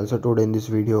YouTube channel. So today in this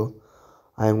video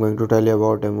I am going to tell you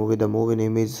about a movie. The movie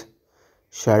name is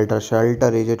Shelter.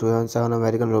 Shelter is a 2007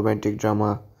 American romantic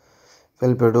drama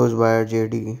film produced by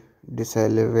J.D.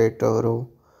 DeSalvatore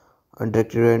and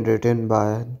directed and written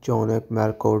by John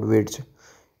Markovitz.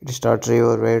 It stars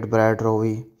Trevor, Wright, Brad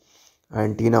Rowe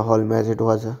and Tina Holmes. It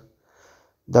was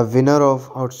the winner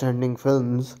of Outstanding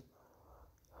Films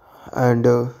and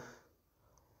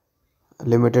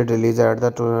limited release at the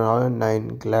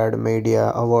 2009 GLAAD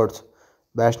Media Awards.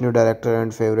 Best New Director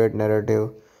and Favorite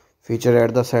Narrative featured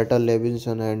at the Seattle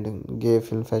Levinson and Gay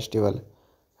Film Festival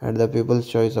and the People's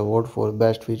Choice Award for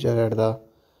Best Feature at the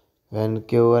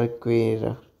Vancouver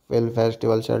Queer Film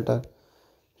Festival. Shelter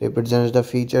represents the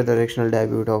feature directional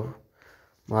debut of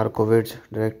Markovitz,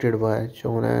 directed by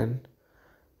John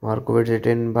Markovitz,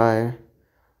 written by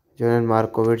John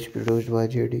Markovitz, produced by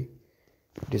J.D.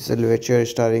 DeSalvatore,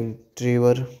 starring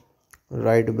Trevor,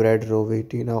 Wright, Brad Rowe,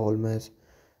 Tina Holmes,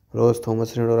 Rose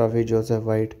Thomas, cinematography Joseph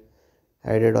White,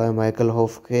 edited by Michael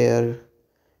Hofkehr,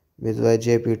 with by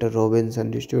J. Peter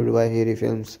Robinson, distributed by Harry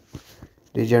Films.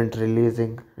 Regent released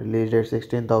date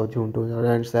 16th of June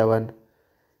 2007.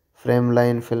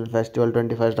 Frameline Film Festival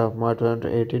 21st of March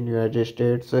 2018, United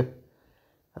States.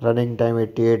 Running time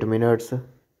 88 minutes.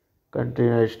 Country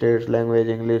United States, language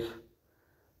English.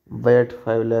 Budget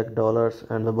 $5 lakh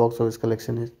and the box office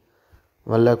collection is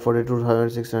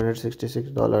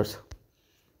 $1,42,666.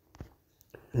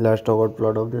 Let's talk about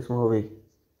plot of this movie.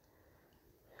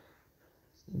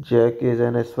 Jack is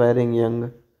an aspiring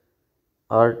young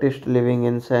artist living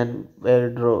in San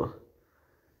Pedro,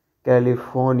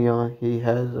 California. He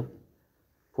has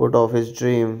put off his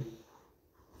dream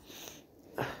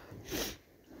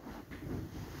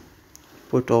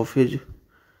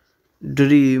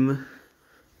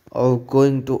of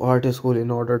going to art school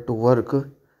in order to work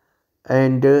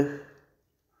and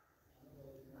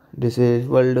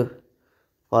disabled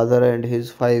father and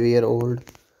his 5-year-old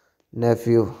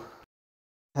nephew.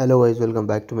 Hello guys, welcome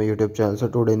back to my YouTube channel. So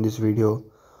today in this video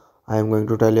I am going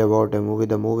to tell you about a movie.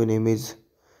 The movie name is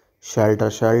Shelter.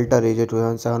 Shelter is a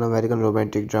 2007 American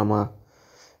romantic drama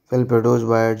film produced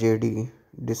by J.D.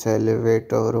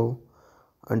 DeSalvatore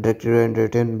and directed and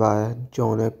written by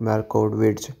John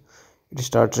Markovitz. It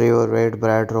stars Trevor, Wright,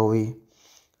 Brad Rowe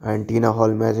and Tina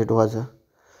Holmes. It was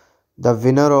the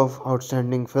winner of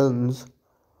Outstanding Films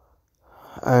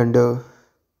and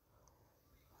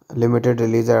limited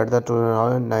release at the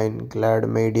 2009 GLAAD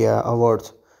Media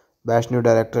Awards. Best New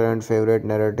Director and Favorite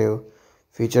Narrative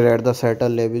featured at the Seattle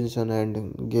Levinson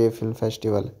and Gay Film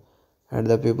Festival and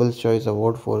the People's Choice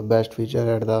Award for Best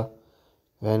Feature at the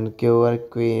Vancouver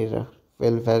Queer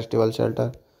Film Festival.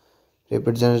 Shelter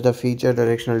represents the feature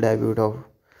directional debut of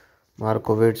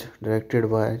Markovitz, directed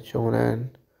by John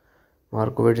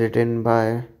Markovitz, written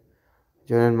by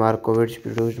John Markovitz,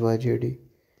 produced by J.D.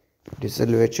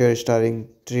 DeSalvatore, starring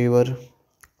Trevor,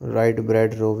 Wright,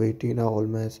 Brad Rowe, Tina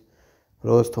Holmes,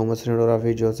 Rose Thomas,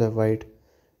 cinematography Joseph White,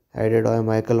 edited by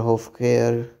Michael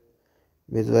Hofkehr,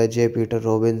 with by J. Peter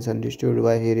Robinson, distributed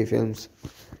by Harry Films.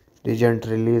 Regent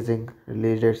released date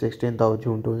 16th of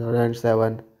June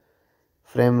 2007.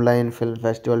 Frameline Film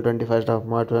Festival 21st of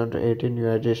March 2018,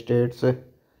 United States.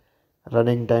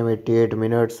 Running time 88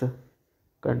 minutes.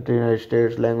 Country United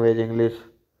States, language English.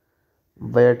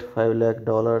 Budget $5 lakh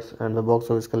and the box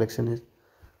office collection is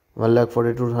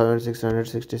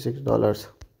 $1,42,666.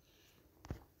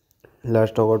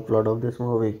 Let's talk about plot of this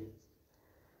movie.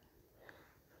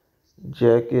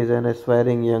 Jack is an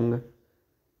aspiring young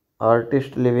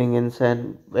artist living in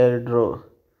San Pedro,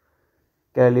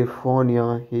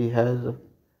 California. He has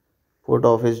put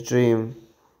off his dream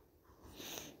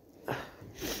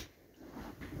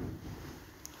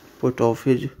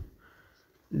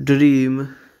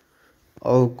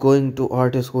of going to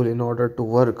art school in order to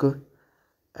work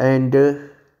and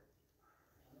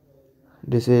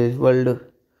disabled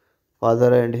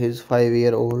father and his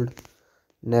 5-year-old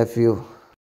nephew.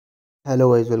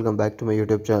 Hello guys, welcome back to my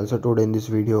YouTube channel. So today in this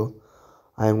video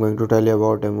I am going to tell you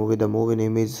about a movie. The movie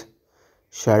name is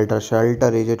Shelter.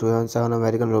 Shelter is a 2007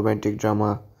 American romantic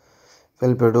drama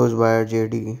film produced by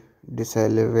J.D.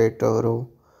 DeSalvatore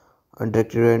and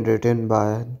directed and written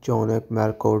by John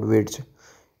Markovitz.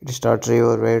 It stars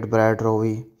Trevor, Wright, Brad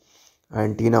Rowe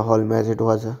and Tina Holmes. It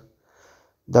was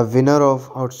the winner of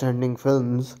Outstanding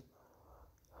Films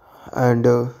and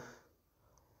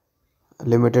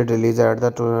limited release at the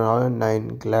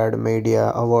 2009 GLAAD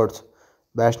Media Awards.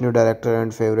 Best New Director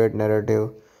and Favorite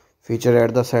Narrative featured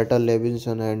at the Saturn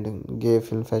Levinson and Gay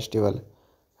Film Festival,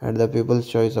 and the People's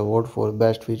Choice Award for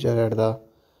Best Feature at the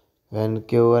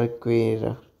Vancouver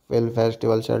Queer Film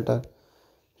Festival Shelter,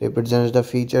 represents the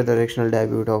feature directional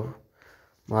debut of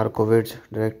Markovits,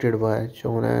 directed by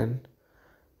John and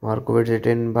Markovits,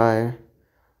 written by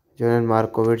John and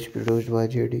Markovits, produced by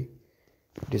J.D.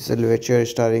 Disselvacher,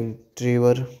 starring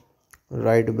Trevor,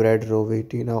 Wright, Brad Rowe,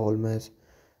 Tina Holmes,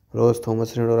 Rose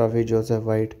Thomas, cinematography Joseph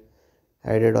White,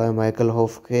 edited by Michael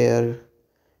Hofkehr,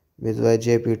 with by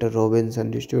J. Peter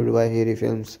Robinson, distributed by Harry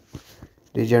Films.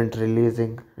 Regent released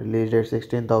date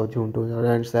 16th of June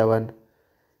 2007.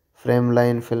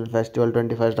 Frameline Film Festival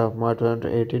 21st of March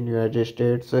 2018, United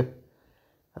States.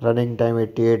 Running time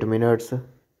 88 minutes.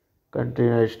 Country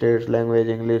United States, language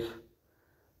English.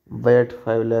 Budget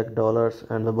 $5 lakh,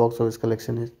 and the box office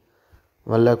collection is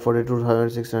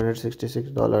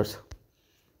 $1,42,666.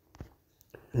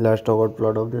 Let's talk about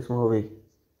plot of this movie.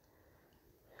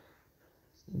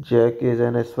 Jack is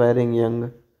an aspiring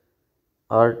young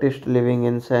artist living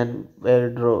in San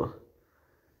Pedro,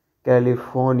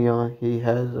 California. He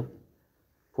has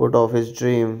put off his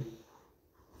dream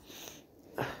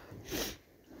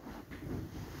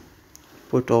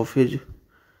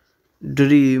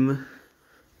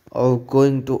of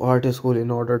going to art school in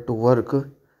order to work,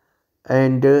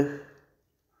 and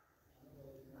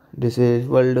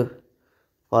disabled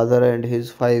father and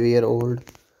his 5-year-old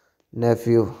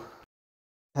nephew.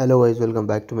 Hello guys, welcome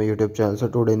back to my YouTube channel. So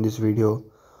today in this video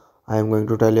I am going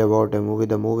to tell you about a movie.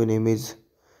 The movie name is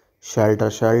Shelter.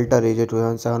 Shelter is a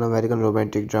 2007 American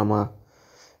romantic drama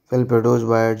film produced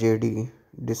by J.D.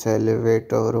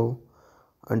 DeSalvatore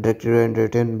and directed and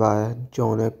written by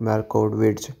John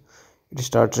Markovits. It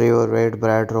stars Trevor, Wright,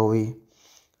 Brad Rowe,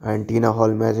 and Tina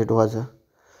Holmes. It was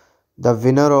the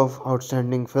winner of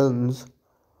Outstanding Films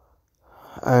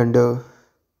and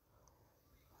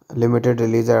limited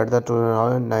release at the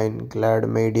 2009 GLAAD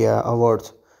Media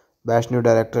Awards. Best New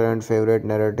Director and Favorite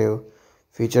Narrative,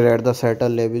 featured at the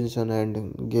Saturn Levinson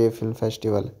and Gay Film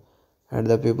Festival, and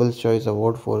the People's Choice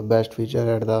Award for Best Feature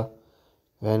at the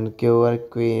Vancouver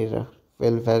Queer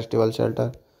Film Festival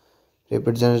Shelter,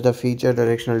 represents the feature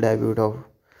directional debut of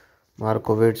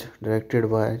Markovits, directed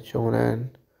by John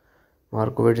and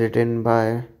Markovits, written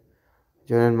by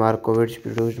John and Markovits,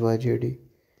 produced by J.D.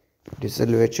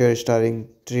 Disselvacher, starring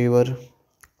Trevor,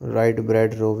 Wright,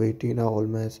 Brad Rowe, Tina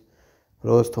Holmes,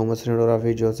 Rose Thomas,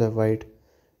 cinematography Joseph White,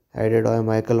 edited by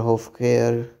Michael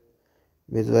Hofkehr,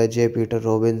 with by J. Peter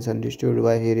Robinson, distributed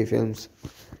by Harry Films.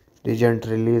 Regent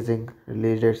released date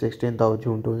 16th of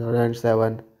June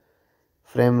 2007.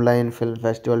 Frameline Film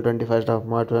Festival 21st of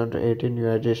March 2018,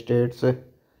 United States.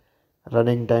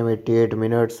 Running time 88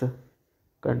 minutes.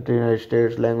 Country United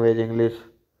States, language English.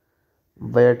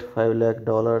 Budget $5 lakh,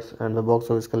 and the box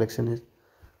office collection is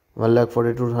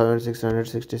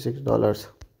 $1,42,666.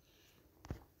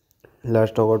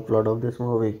 Let's talk about plot of this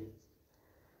movie.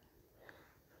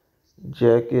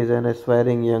 Jack is an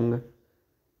aspiring young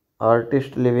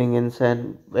artist living in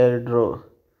San Pedro,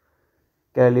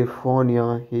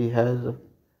 California. He has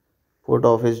put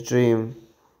off his dream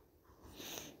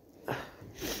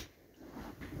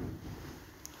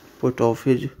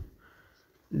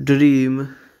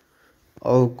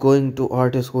of going to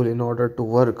art school in order to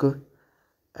work,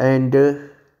 and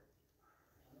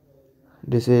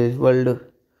disabled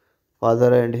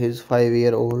father and his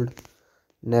 5-year-old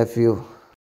nephew.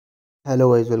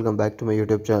 Hello guys, welcome back to my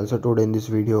YouTube channel. So today in this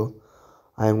video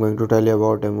I am going to tell you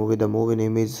about a movie. The movie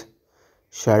name is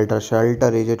Shelter.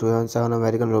 Shelter is a 2007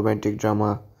 American romantic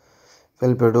drama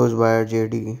film produced by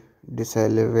J.D.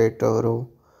 DeSalvatore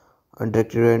and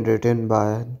directed and written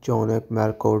by John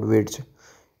Markovits.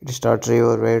 It stars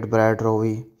Trevor, Wright, Brad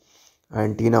Rowe,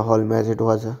 and Tina Holmes. It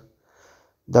was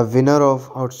the winner of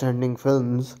Outstanding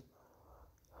Films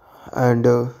and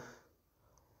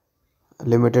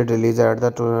limited release at the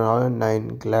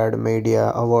 2009 GLAAD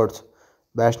Media Awards.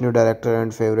 Best New Director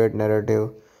and Favorite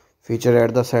Narrative, featured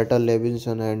at the Saturn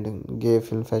Levinson and Gay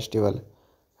Film Festival,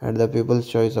 and the People's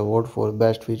Choice Award for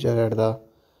Best Feature at the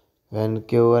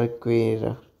Vancouver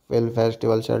Queer Film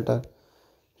Festival Shelter,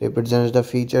 represents the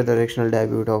feature directional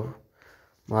debut of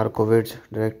Markovits,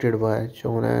 directed by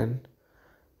John and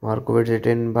Markovits,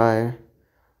 written by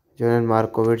John and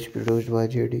Markovits, produced by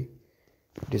J.D.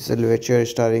 Disselvacher,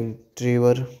 starring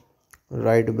Trevor,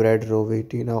 Wright, Brad Rowe,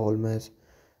 Tina Holmes,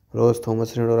 Rose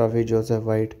Thomas, cinematography Joseph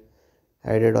White,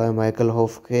 edited by Michael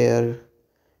Hofkehr,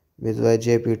 with by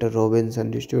J. Peter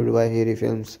Robinson, distributed by Harry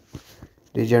Films.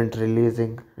 Regent released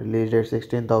date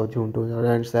 16th of June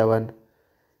 2007.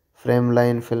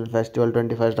 Frameline Film Festival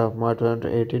 21st of March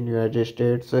 2018, United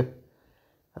States.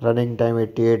 Running time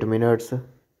 88 minutes.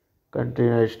 Country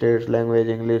United States, language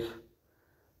English,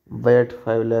 budget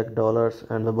 $5 lakh,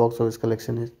 and the box office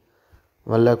collection is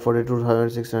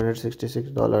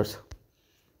 $1,42,666.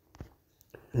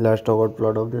 Let's talk about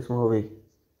plot of this movie.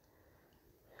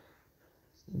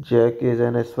 Jack is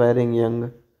an aspiring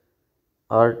young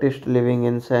artist living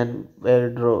in San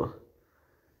Pedro,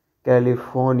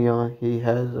 California. He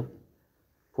has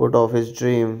put off his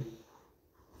dream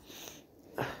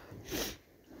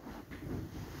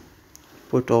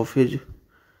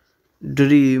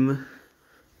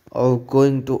of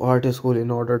going to art school in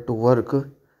order to work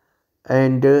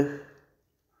and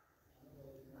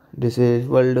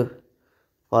disabled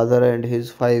father and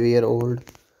his 5-year-old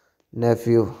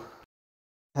nephew.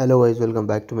 Hello guys, welcome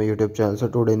back to my YouTube channel. So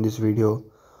today in this video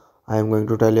I am going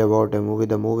to tell you about a movie.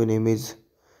 The movie name is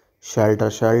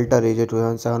Shelter. Shelter is a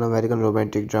 2007 American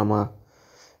romantic drama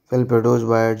film produced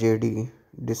by J.D.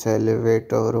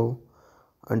 DeSalvatore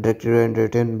and directed and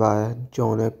written by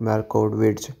John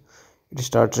Markovitz. It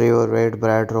stars Trevor,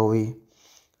 Wright, Rowe,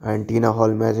 and Tina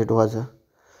Holmes. It was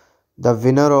the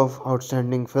winner of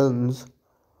Outstanding Films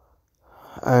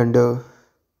and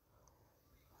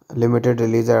limited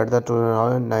release at the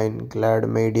 2009 GLAAD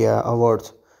Media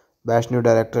Awards. Best New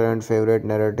Director and Favorite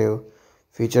Narrative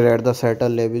featured at the Seattle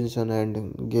Levinson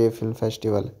and Gay Film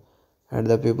Festival and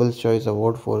the People's Choice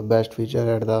Award for Best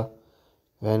Feature at the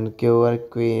Vancouver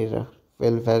Queer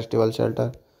Film Festival.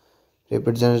 Shelter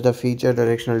represents the feature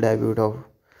directional debut of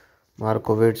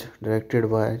Markovitz, directed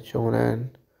by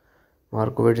John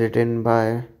Markovitz, written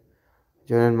by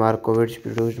John Markovitz,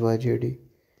 produced by J.D.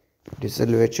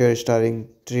 DeSalvatore, starring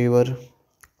Trevor,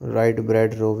 Wright,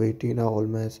 Rowe, Tina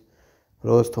Holmes,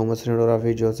 Rose Thomas,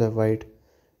 cinematography Joseph White,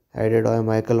 edited by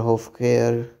Michael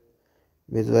Hofkehr,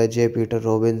 with by J. Peter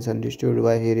Robinson, distributed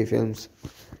by Harry Films.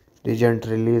 Regent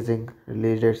released date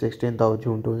 16th of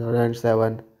June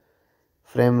 2007.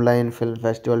 Frameline Film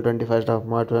Festival 21st of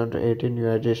March 2018,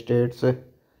 United States.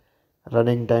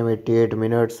 Running time 88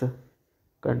 minutes.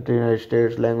 Country United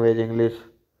States, language English.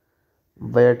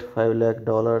 Budget $5 lakh,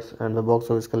 and the box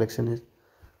office collection is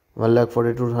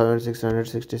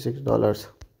 $1,42,666.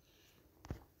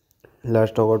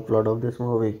 Let's talk about plot of this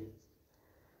movie.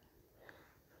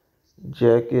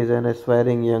 Jack is an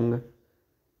aspiring young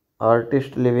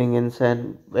artist living in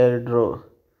San Pedro,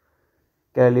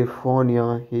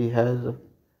 California. He has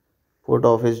put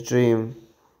off his dream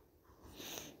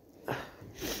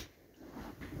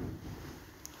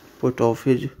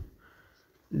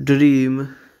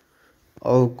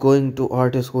of going to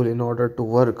art school in order to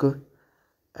work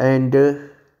and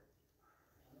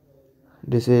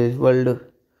disabled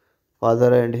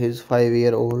father and his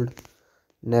 5-year-old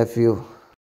nephew.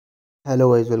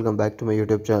 Hello guys, welcome back to my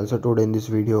YouTube channel. So today in this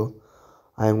video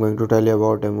I am going to tell you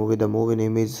about a movie. The movie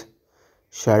name is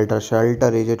Shelter.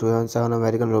 Shelter is a 2007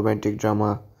 American romantic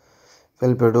drama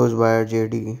film produced by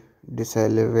J.D.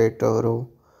 DeSalvatore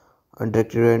and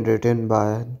directed and written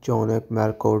by John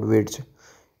Markovitz.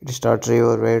 It stars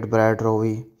Trevor, Wright,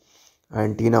 Rowe,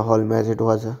 and Tina Holmes. It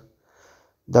was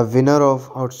the winner of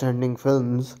Outstanding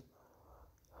Films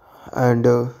and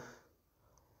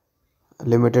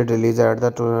limited release at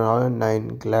the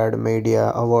 2009 GLAAD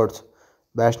Media Awards.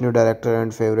 Best New Director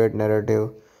and Favorite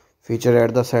Narrative featured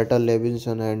at the Seattle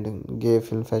Levinson and Gay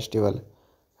Film Festival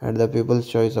and the People's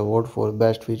Choice Award for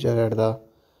Best Feature at the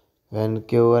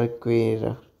Vancouver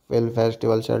Queer Film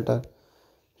Festival. Shelter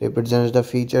represents the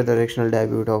feature directional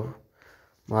debut of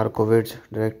Markovitz,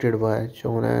 directed by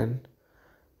John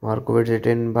Markovitz,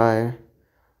 written by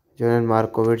John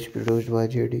Markovitz, produced by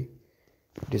J.D.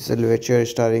 DeSalvatore,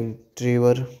 starring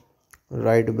Trevor,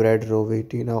 Wright, Rowe,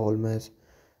 Tina Holmes,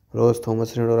 Rose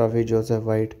Thomas, cinematography Joseph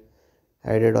White,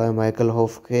 edited by Michael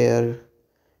Hofkehr,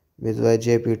 with by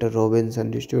J. Peter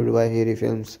Robinson, distributed by Harry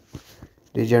Films.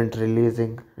 Regent release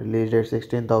date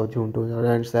 16th of June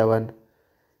 2007.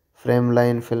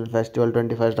 Frameline Film Festival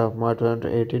 21st of March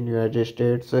 2018, United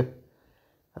States.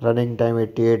 Running time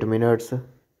 88 minutes.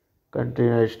 Country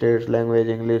United States, language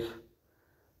English.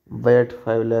 Budget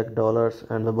 $5 lakh,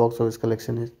 and the box office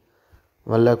collection is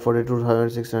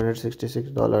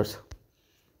 $1,42,666.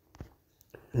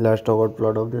 Let's talk about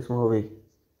plot of this movie.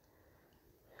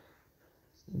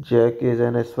 Jack is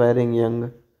an aspiring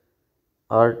young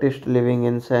artist living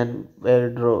in San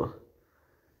Pedro,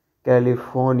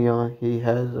 California. He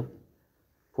has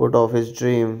put off his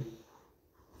dream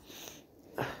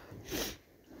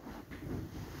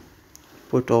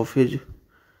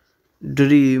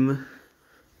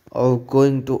of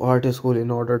going to art school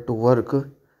in order to work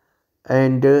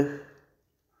and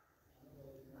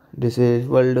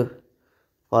disabled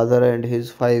father and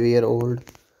his 5-year-old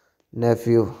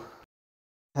nephew.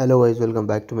 Hello guys, welcome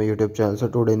back to my YouTube channel. So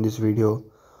today in this video,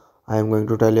 I am going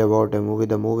to tell you about a movie.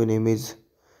 The movie name is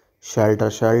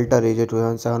Shelter. Shelter is a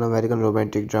 2007 American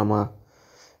romantic drama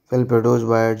film produced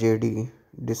by J.D.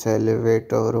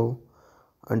 DeSalvatore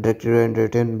and directed and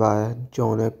written by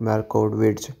John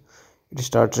Markovitz. It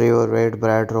stars Trevor, Wright,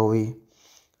 Brad Rowe,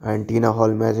 and Tina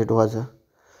Holmes. It was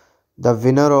the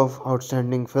winner of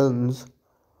Outstanding Films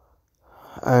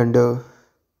and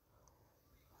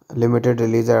limited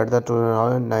release at the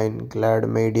 2009 GLAAD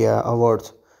Media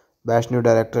Awards. Best New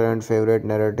Director and Favorite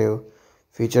Narrative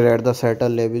feature at the Seattle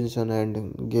Levinson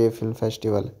and Gay Film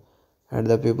Festival and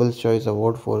the People's Choice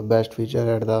Award for Best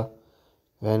Feature at the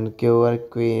Vancouver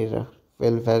Queer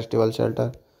Film Festival.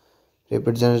 Shelter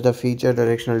represents the feature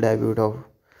directional debut of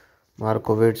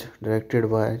Markovitz, directed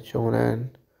by John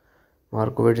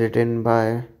Markovitz, written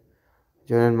by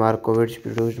John Markovitz,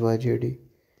 produced by J.D.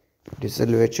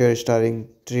 DeSalvatore, starring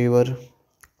Trevor,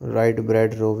 Wright,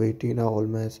 Brad Rowe, Tina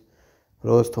Holmes,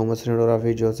 Rose Thomas,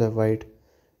 cinematography Joseph White,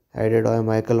 edited by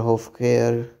Michael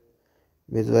Hofkehr,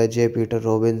 music by J. Peter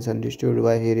Robinson, distributed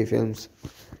by Harry Films.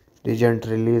 Regent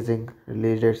released date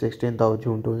 16th of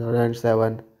June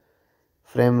 2007.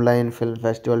 Frameline Film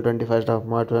Festival 21st of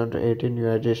March 2018,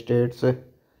 United States.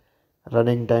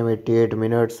 Running time 88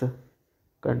 minutes.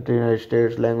 Country United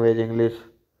States, language English.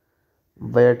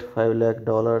 Budget $5 lakh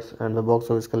and the box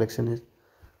office collection is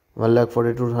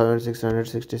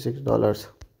 $1,42,666.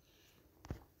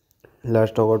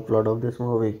 Let's talk about plot of this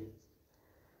movie.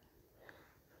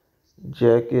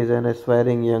 Jack is an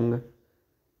aspiring young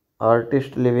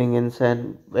artist living in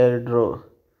San Pedro,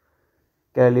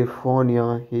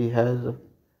 California. He has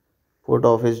put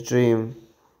off his dream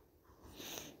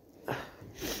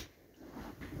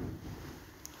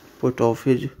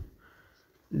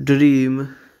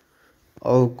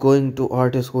of going to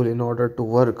art school in order to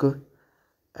work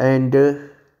and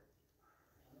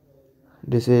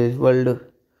disabled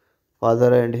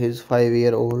father and his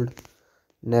 5-year-old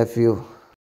nephew.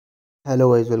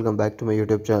 Hello guys, welcome back to my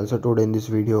YouTube channel. So today in this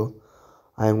video,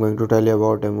 I am going to tell you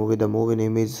about a movie. The movie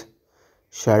name is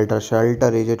Shelter.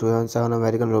 Shelter is a 2007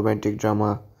 American romantic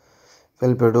drama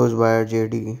film produced by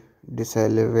J.D.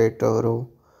 DeSalvatore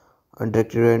and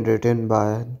directed and written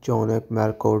by John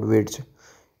Markovitz.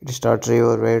 It stars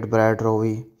Trevor, Wright, Brad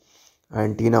Rowe,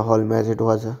 and Tina Holmes. It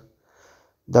was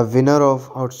the winner of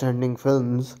Outstanding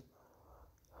Films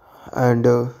and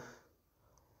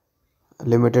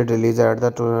limited release at the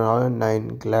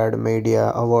 2009 GLAAD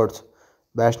Media Awards.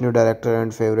 Best New Director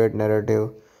and Favorite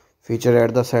Narrative feature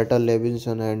at the Seattle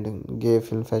Levinson and Gay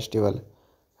Film Festival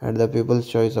and the People's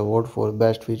Choice Award for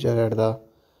Best Feature at the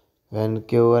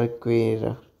Vancouver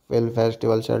Queer Film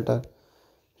Festival. Shelter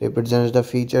represents the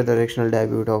feature directional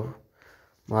debut of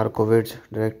Markovitz,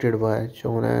 directed by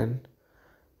John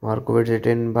Markovitz,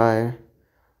 written by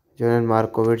John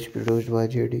Markovitz, produced by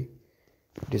J.D.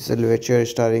 DeSalvatore,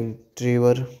 starring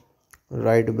Trevor,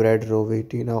 Wright, Brad Rowe,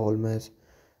 Tina Holmes,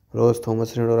 Rose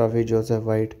Thomas, cinematography Joseph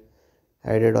White,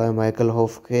 edited by Michael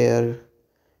Hofkehr,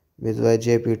 music by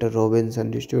J. Peter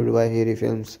Robinson, distributed by Harry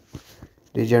Films.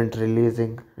 Regent released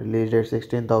date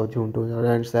 16th of June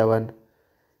 2007.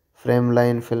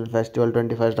 Frameline Film Festival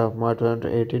 21st of March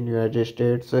 2018, United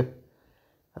States.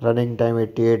 Running time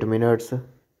 88 minutes.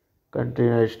 Country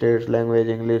United States, language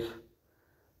English.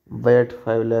 Budget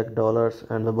 $5 lakh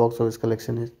and the box office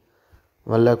collection is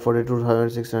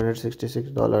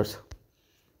 $1,42,666.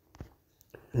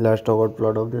 Let's talk about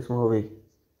plot of this movie.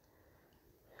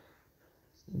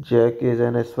 Jack is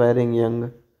an aspiring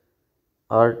young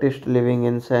artist living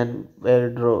in San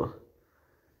Pedro,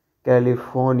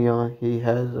 California. He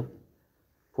has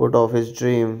put off his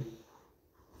dream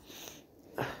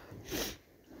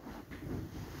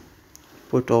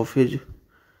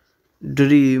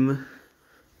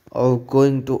of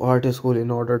going to art school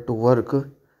in order to work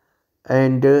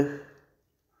and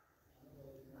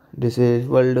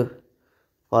disabled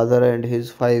father and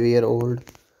his 5-year-old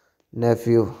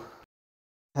nephew.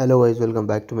 Hello guys, welcome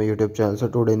back to my YouTube channel. So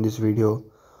today in this video,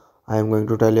 I am going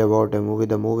to tell you about a movie.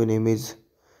 The movie name is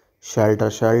Shelter.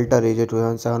 Shelter is a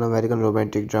 2007 American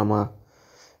romantic drama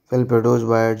film produced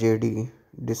by J.D.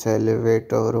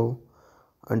 DeSalvatore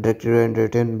and directed and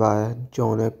written by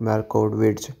John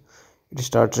Markovitz. It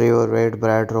stars Trevor, Wright,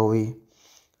 Brad Rowe,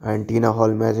 and Tina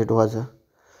Holmes. It was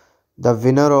the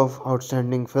winner of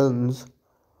Outstanding Films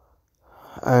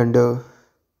and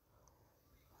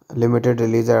limited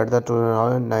release at the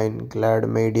 2009 GLAAD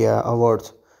Media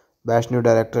Awards. Best New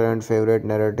Director and Favorite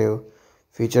Narrative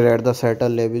feature at the Seattle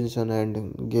Levinson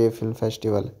and Gay Film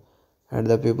Festival and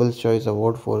the People's Choice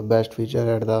Award for Best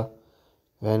Feature at the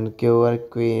Vancouver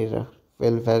Queer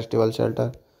Film Festival.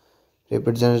 Shelter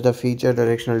represents the feature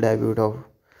directional debut of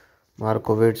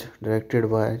Markovits, directed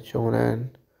by John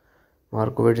and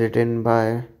Markovits, written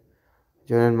by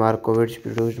John and Markovits,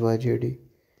 produced by J.D.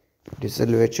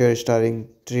 Disselvacher, starring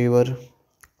Trevor,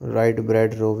 Wright,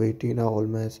 Brad Rowe, Tina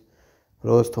Holmes,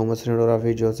 Rose Thomas,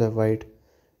 cinematography Joseph White,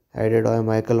 edited by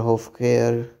Michael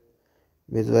Hofkehr,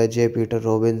 with by J. Peter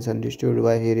Robinson, distributed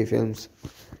by Harry Films.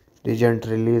 Regent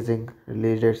released date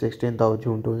 16th of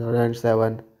June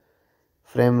 2007.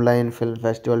 Frameline Film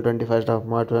Festival 21st of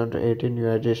March 2018,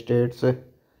 United States.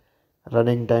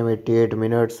 Running time 88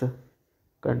 minutes.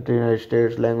 Country United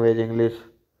States, language English.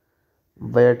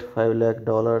 Budget $5 lakh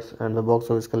and the box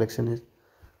office collection is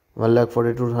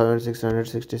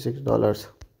 $1,42,666.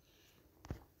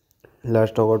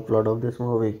 Let's talk about plot of this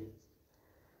movie.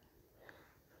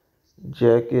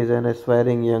 Jack is an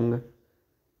aspiring young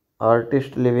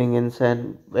artist living in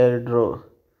San Pedro,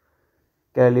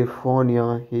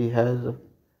 California. He has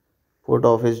put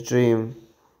off his dream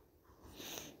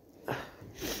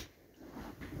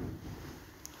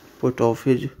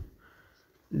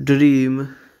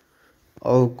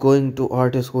of going to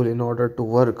art school in order to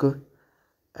work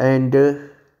and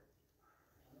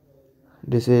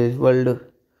disabled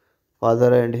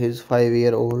father and his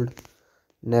 5-year-old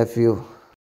nephew.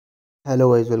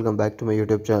 Hello guys, welcome back to my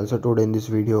YouTube channel. So today in this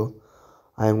video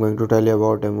I am going to tell you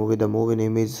about a movie. The movie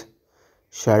name is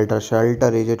Shelter.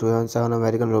 Shelter is a 2007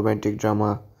 American romantic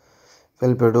drama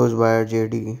film produced by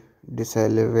J.D.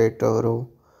 DeSalvatore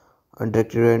and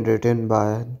directed and written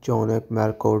by John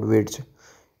Markovits.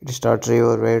 It stars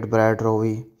Trevor, Wright, Brad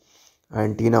Rowe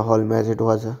and Tina Holmes. It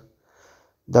was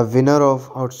the winner of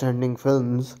Outstanding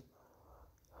Films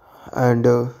and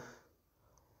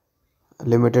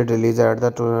limited release at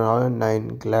the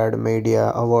 2009 GLAAD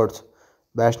Media Awards.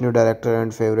 Best New Director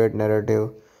and Favorite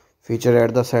Narrative featured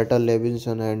at the Seattle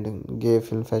Levinson and Gay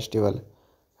Film Festival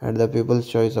and the People's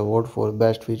Choice Award for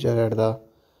Best Feature at the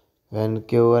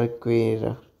Vancouver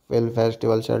Queer Film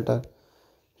Festival. Shelter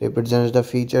represents the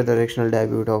feature directional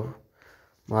debut of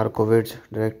Markovits,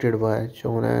 directed by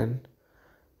John and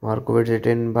Markovits,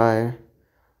 written by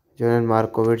John and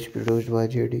Markovits, produced by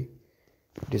J.D.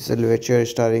 Disselvacher,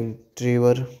 starring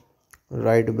Trevor,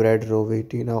 Wright, Brad Rowe,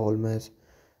 Tina Holmes,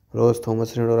 Rose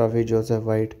Thomas, cinematography Joseph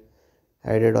White,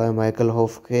 edited by Michael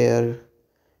Hofkehr,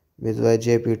 with by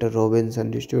J. Peter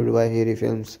Robinson, distributed by Harry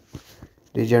Films.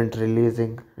 Regent released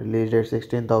date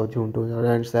 16th of June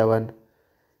 2007.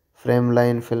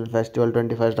 Frameline Film Festival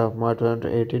 21st of March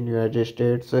 2018, United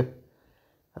States.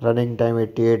 Running time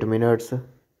 88 minutes.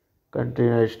 Country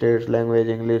United States, language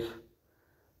English.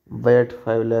 Budget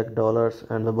 $5 lakh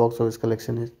and the box office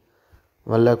collection is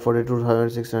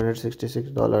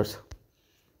 $1,42,666.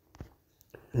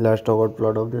 Let's talk about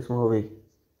plot of this movie.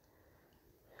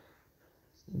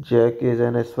 Jack is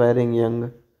an aspiring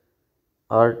young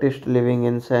artist living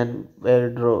in San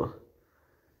Pedro,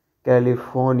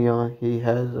 California. He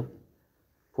has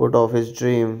put off his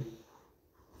dream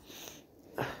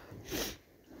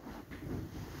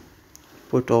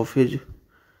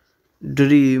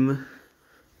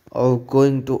of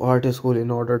going to art school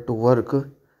in order to work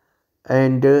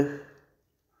and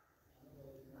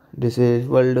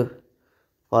disabled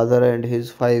father and his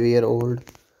 5-year-old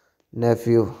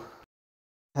nephew.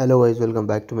 Hello guys, welcome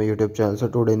back to my YouTube channel. So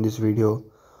today in this video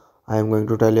I am going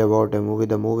to tell you about a movie.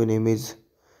 The movie name is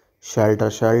Shelter.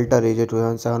 Shelter is a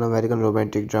 2007 American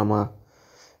romantic drama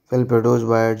film produced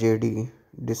by J.D.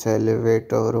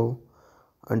 DeSalvatore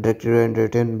and directed and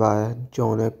written by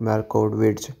John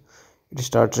Markovits. It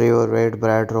stars Trevor, Wright,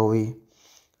 Brad Rowe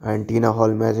and Tina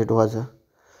Holmes. It was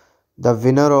the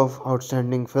winner of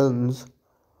Outstanding Films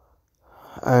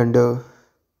and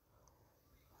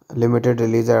limited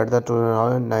release at the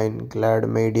 2009 GLAAD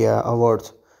Media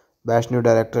Awards. Best New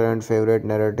Director and Favorite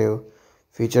Narrative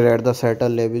featured at the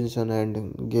Seattle Levinson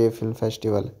and Gay Film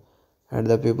Festival and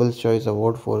the People's Choice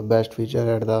Award for Best Feature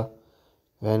at the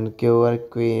Vancouver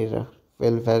Queer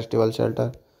Film Festival.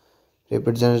 Shelter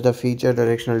represents the feature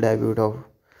directional debut of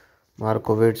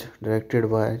Markovits, directed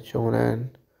by John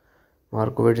and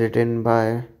Markovits, written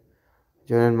by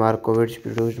John and Markovits,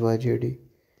 produced by J.D.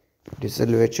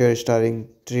 Disselvacher, starring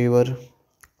Trevor,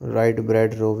 Wright,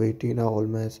 Brad Rowe, Tina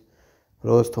Holmes,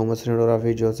 Rose Thomas,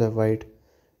 cinematography Joseph White,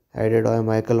 edited by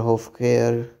Michael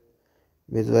Hofkehr,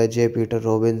 with by J. Peter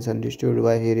Robinson, distributed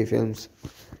by Harry Films.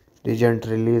 Regent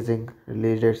released date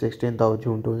 16th of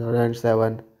June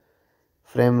 2007.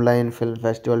 Frameline Film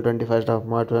Festival 21st of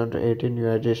March 2018,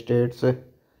 United States.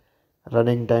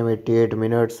 Running time 88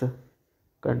 minutes.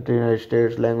 Country United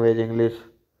States, language English.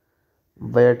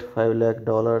 Budget $5 lakh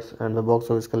and the box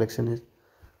office collection is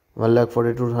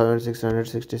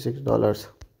 $1,42,666.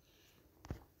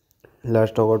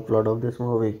 Let's talk about plot of this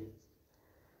movie.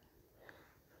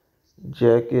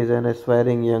 Jack is an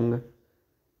aspiring young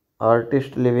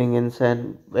artist living in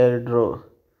San Pedro,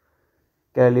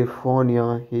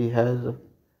 California. He has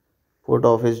put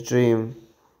off his dream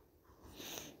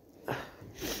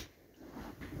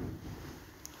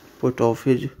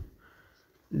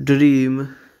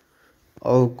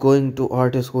of going to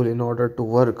art school in order to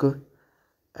work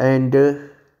and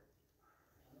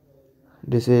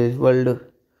disabled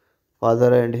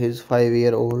father and his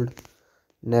 5-year-old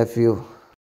nephew.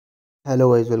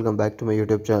 Hello guys, welcome back to my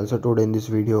YouTube channel. So today in this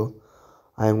video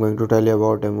I am going to tell you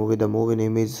about a movie. The movie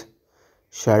name is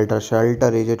Shelter.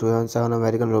 Shelter is a 2007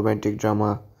 American romantic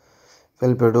drama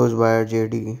film produced by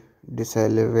J.D.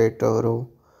 DeSalvatore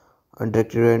and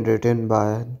directed and written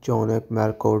by John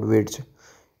Markovitz.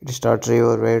 It stars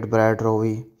Trevor, Wright,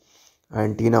 Rowe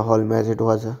and Tina Holmes. It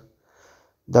was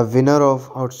the winner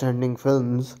of Outstanding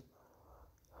Films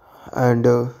and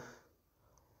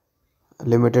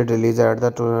limited release at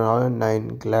the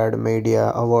 2009 GLAAD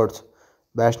Media Awards.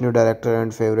 Best New Director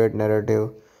and Favorite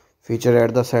Narrative featured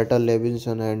at the Seattle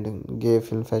Levinson and Gay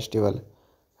Film Festival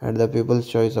and the People's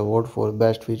Choice Award for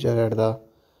Best Feature at the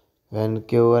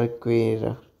Vancouver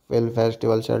Queer Film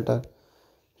Festival. Shelter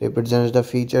represents the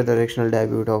feature directional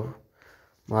debut of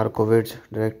Markovitz,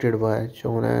 directed by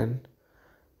John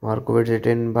Markovitz,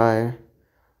 written by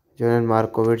John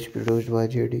Markovitz, produced by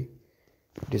J.D.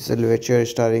 DeSalvatore,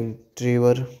 starring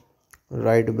Trevor,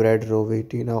 Wright, Rowe,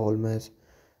 Tina Holmes,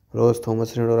 Rose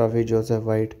Thomas, cinematography Joseph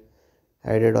White,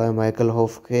 edited by Michael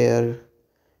Hofkehr,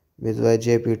 with by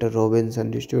J. Peter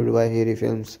Robinson, distributed by Harry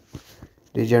Films.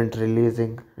 Regent released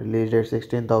date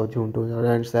 16th of June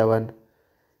 2007.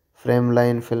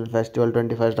 Frameline Film Festival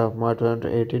 21st of March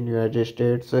 2018, United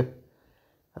States.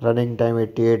 Running time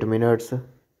 88 minutes.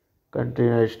 Country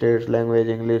United States, language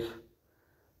English.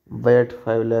 Budget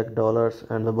 $5 lakh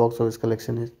and the box office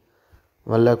collection is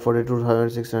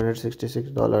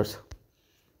 $1,42,666.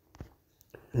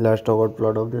 Let's talk about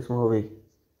plot of this movie.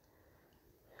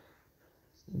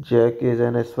 Jack is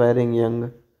an aspiring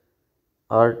young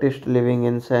artist living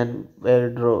in San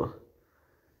Pedro,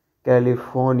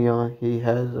 California. He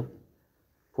has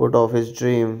put off his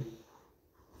dream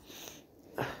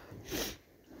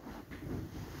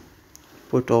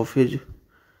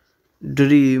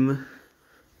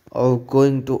of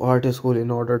going to art school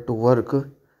in order to work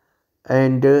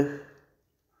and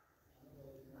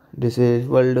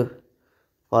disabled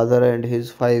father and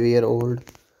his 5-year-old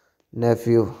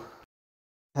nephew.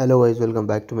 Hello guys, welcome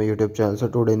back to my YouTube channel. So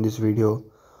today in this video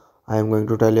I am going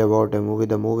to tell you about a movie.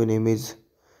 The movie name is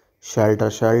Shelter.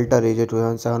 Shelter is a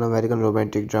 2007 American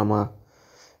romantic drama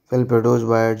film produced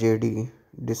by J.D.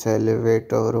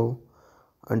 DeSalvatore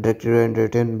and directed and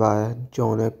written by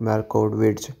John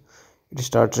Markovitz. It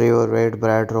stars Trevor, Wright,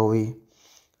 Rowe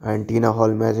and Tina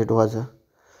Holmes. It was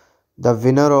the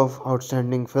winner of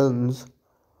Outstanding Films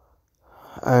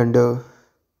and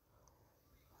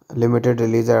limited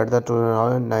release at the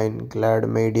 2009 GLAAD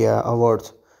Media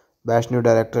Awards. Best New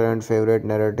Director and Favorite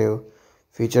Narrative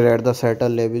featured at the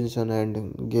Seattle Levinson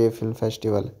and Gay Film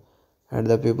Festival and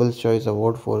the People's Choice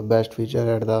Award for Best Feature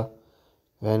at the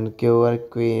Vancouver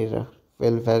Queer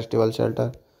Film Festival.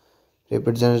 Shelter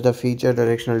represents the feature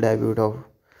directional debut of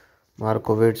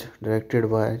Markovitz, directed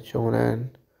by John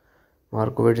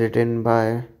Markovitz, written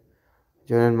by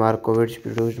John Markovitz,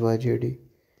 produced by J.D.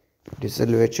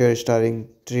 DeSalvatore, starring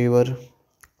Trevor,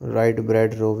 Wright,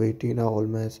 Rowe, Tina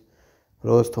Holmes,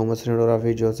 Rose Thomas,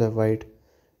 cinematography Joseph White,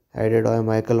 edited by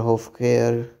Michael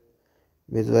Hofkehr,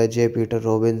 with by J. Peter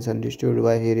Robinson, distributed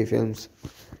by Harry Films.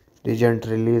 Regent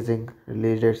released date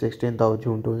 16th of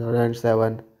June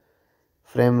 2007.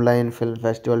 Frameline Film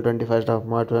Festival 21st of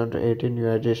March 2018,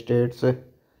 United States.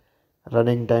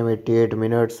 Running time 88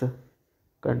 minutes.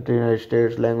 Country United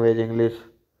States, language English.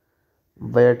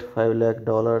 Budget $5 lakh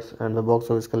and the box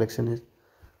office collection is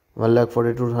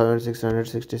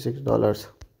 $1,42,666.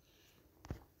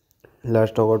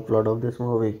 Let's talk about plot of this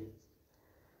movie.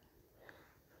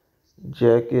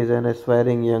 Jack is an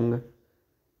aspiring young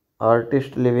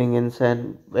artist living in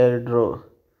San Pedro,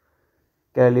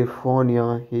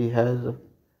 California. He has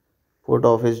put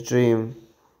off his dream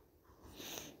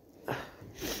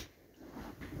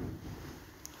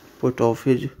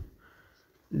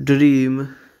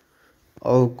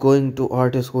of going to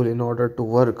art school in order to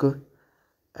work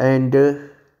and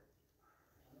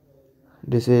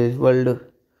disabled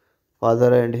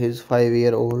father and his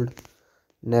 5-year-old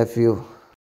nephew.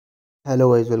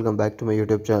 Hello guys, welcome back to my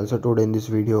YouTube channel. So today in this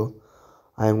video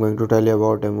I am going to tell you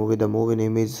about a movie. The movie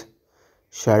name is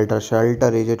Shelter.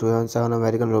 Shelter is a 2007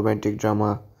 American romantic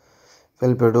drama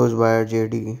film produced by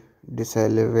J.D.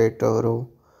 Rowe,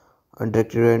 and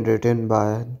directed and written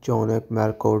by John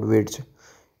Markovitz.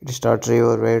 It stars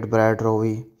Trevor, Wright,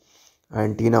 Rowe,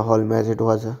 and Tina Holmes. It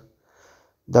was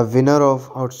the winner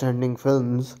of Outstanding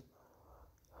Films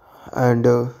and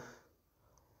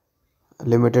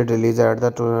limited release at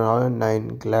the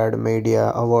 2009 Glad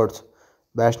Media Awards.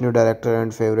 Best New Director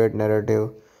and Favorite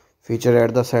Narrative featured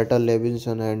at the Seattle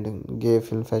Levinson and Gay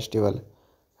Film Festival,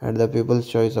 and the People's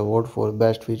Choice Award for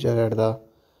Best Feature at the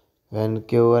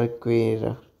Vancouver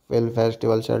Queer Film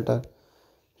Festival. Shelter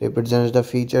represents the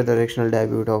feature directional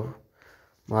debut of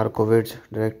Markovitz,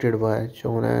 directed by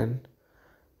John and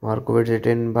Markovitz,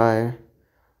 written by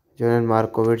John and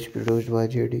Markovitz, produced by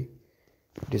J.D.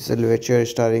 Disselvacher,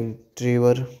 starring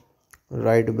Trevor,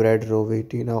 Wright, Rowe,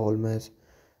 Tina Holmes,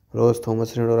 Rose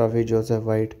Thomas, cinematography Joseph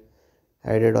White,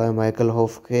 edited by Michael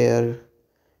Hofkehr,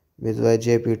 with by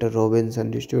J. Peter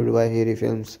Robinson, distributed by Harry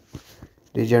Films.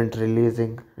 Regent released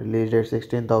date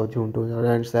 16th of June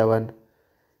 2007.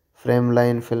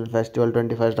 Frameline Film Festival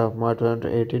 21st of March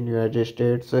 2018, United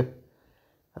States.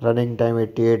 Running time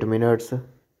 88 minutes.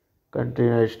 Country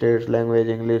United States, language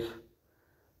English.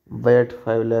 Budget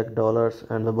 $5 lakh,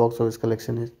 and the box office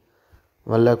collection is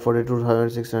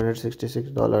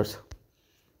 $1,42,666.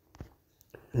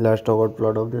 Let's talk about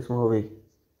plot of this movie.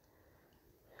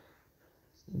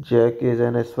 Jack is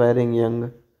an aspiring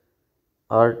young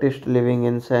artist living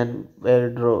in San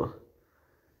Pedro,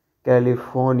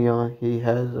 California. He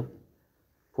has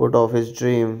put off his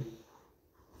dream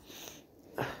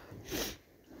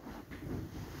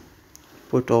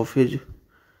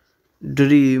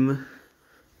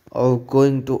of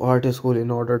going to art school in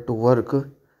order to work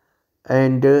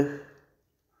and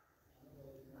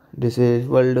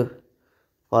disabled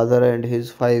father and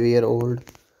his 5-year-old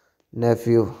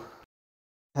nephew.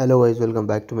 Hello guys, welcome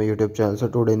back to my YouTube channel. So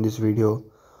today in this video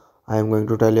I am going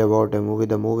to tell you about a movie.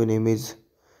 The movie name is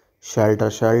Shelter.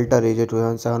 Shelter is a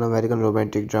 2007 American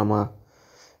romantic drama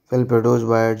film produced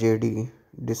by J.D.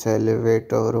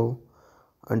 DeSalvatore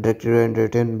and directed and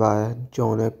written by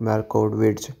John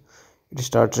Markovitz. It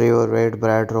stars Trevor, Wright,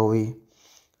 Rowe,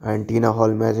 and Tina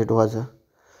Holmes. It was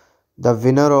the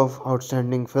winner of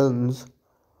Outstanding Films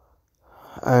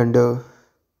and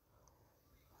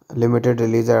limited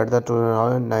release at the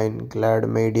 2009 Glad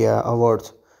Media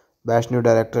Awards. Best New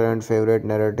Director and Favorite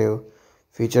Narrative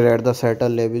featured at the Seattle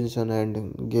Levinson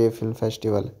and Gay Film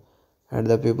Festival, and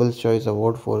the People's Choice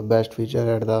Award for Best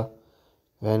Feature at the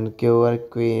Vancouver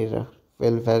Queer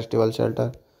Film Festival.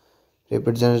 Shelter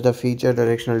represents the feature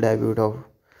directional debut of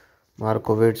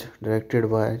Markovitz, directed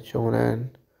by John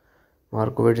and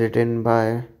Markovitz, written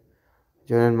by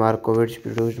John and Markovitz,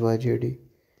 produced by J.D.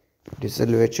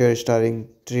 Disselvacher, starring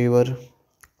Trevor,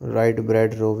 Wright,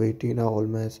 Rowe, Tina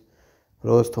Holmes,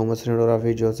 Rose Thomas,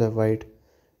 cinematography Joseph White,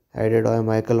 edited by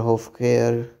Michael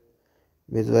Hofkehr,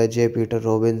 with by J. Peter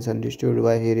Robinson, distributed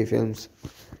by Harry Films.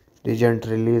 Regent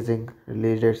released date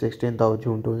 16th of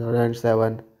June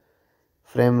 2007.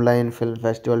 Frameline Film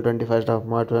Festival 21st of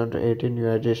March 2018,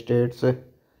 United States.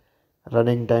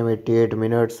 Running time 88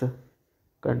 minutes.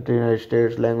 Country United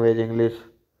States, language English.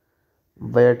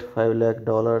 Budget $5 lakh,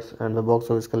 and the box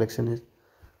office collection is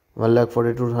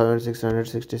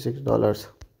 $1,42,666.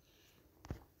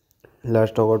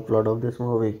 Let's talk about plot of this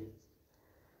movie.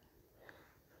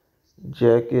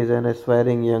 Jack is an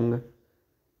aspiring young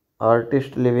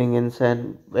artist living in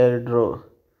San Pedro,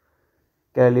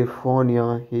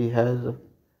 California. He has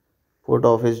put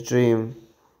off his dream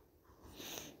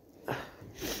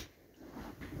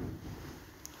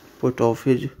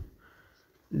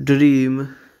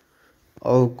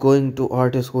of going to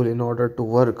art school in order to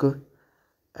work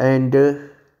and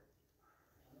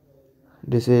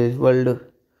disabled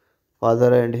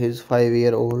father and his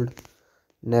 5-year-old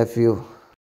nephew.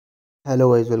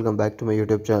 Hello guys, welcome back to my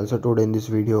YouTube channel. So today in this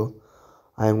video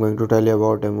I am going to tell you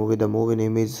about a movie. The movie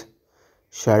name is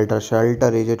Shelter.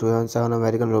 Shelter is a 2007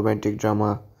 American romantic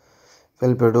drama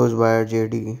film produced by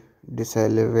J.D.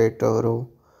 DeSalvatore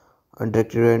and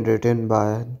directed and written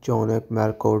by John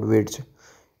Markovitz.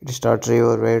 It stars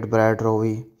Trevor, Wright,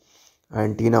 Rowe,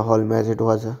 and Tina Holmes. It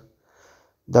was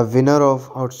the winner of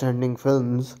Outstanding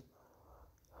Films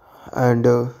and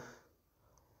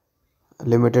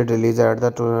limited release at the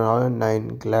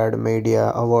 2009 Glad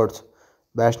Media Awards.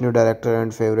 Best New Director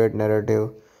and Favorite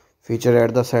Narrative featured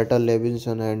at the Seattle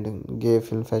Levinson and Gay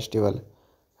Film Festival,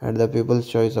 and the People's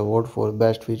Choice Award for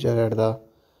Best Feature at the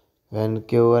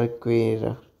Vancouver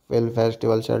Queer Film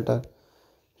Festival. Shelter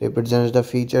represents the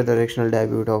feature directional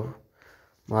debut of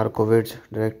Markovitz,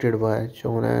 directed by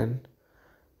John and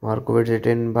Markovitz,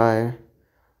 written by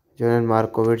John and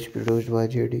Markovitz, produced by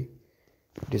J.D.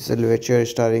 Disselvacher,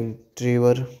 starring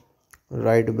Trevor,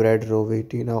 Wright, Brad, Rowe,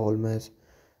 Tina Holmes,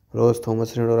 Rose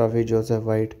Thomas, cinematography Joseph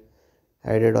White,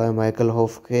 edited by Michael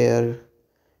Hofkehr,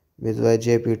 with by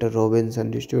J. Peter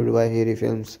Robinson, distributed by Harry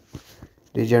Films.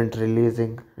 Regent released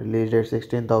date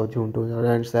 16th of June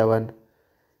 2007.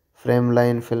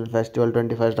 Frameline Film Festival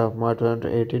 21st of March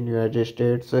 2018, United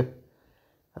States.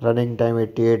 Running time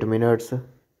 88 minutes.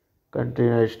 Country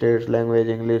United States, language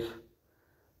English.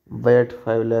 Budget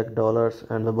 $5 lakh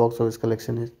and the box office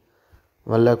collection is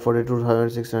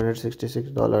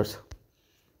 $1,42,666.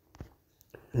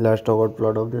 Let's talk about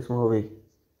plot of this movie.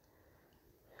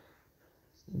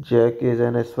 Jack is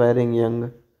an aspiring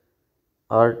young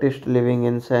artist living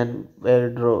in San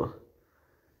Pedro,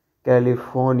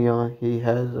 California. He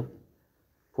has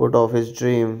put off his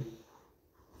dream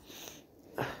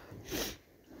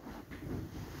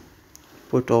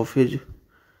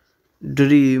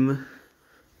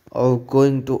of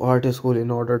going to art school in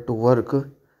order to work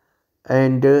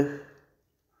and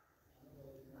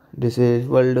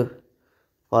disabled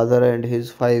father and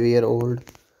his 5-year-old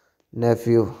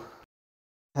nephew.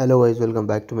 Hello guys, welcome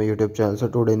back to my YouTube channel. So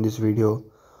today in this video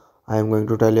I am going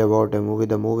to tell you about a movie.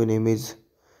 The movie name is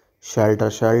Shelter.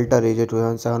 Shelter is a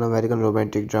 2007 American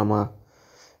romantic drama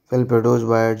film produced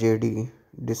by J.D.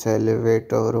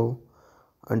 DeSalvatore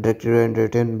and directed and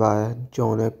written by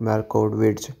John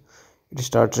Markovitz. It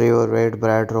stars Trevor, Wright,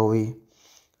 Brad, Rowe,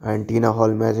 and Tina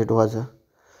Holmes. It was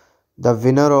the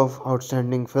winner of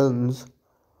Outstanding Films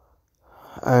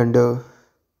and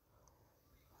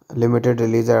limited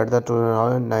release at the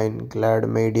 2009 GLAAD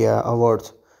Media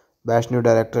Awards. Best New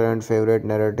Director and Favorite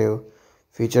Narrative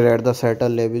featured at the Seattle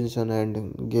Levinson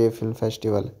and Gay Film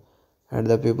Festival and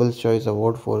the People's Choice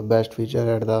Award for Best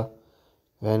Feature at the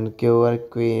Vancouver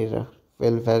Queer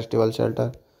Film Festival.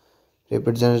 Shelter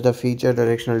represents the feature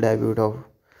directional debut of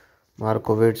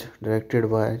Markovitz, directed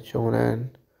by John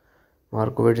and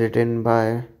Markovitz, written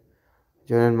by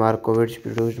John and Markovitz,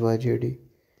 produced by J.D.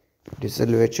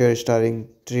 DeSalvatore, starring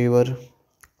Trevor,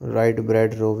 Wright,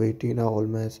 Brad, Rowe, Tina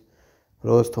Holmes,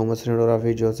 Rose Thomas,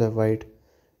 cinematography Joseph White,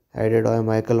 edited by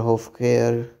Michael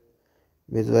Hofkehr,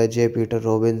 with by J. Peter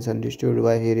Robinson, distributed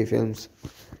by Harry Films.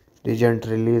 Regent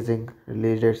released date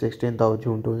 16th of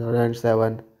June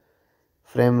 2007.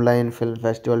 Frameline Film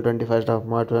Festival 21st of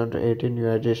March 2018,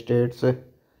 United States.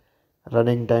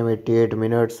 Running time 88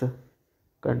 minutes.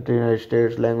 Country United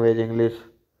States, language English.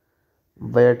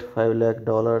 Budget $5 lakh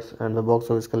and the box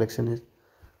office collection is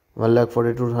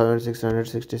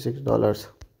 $1,42,666.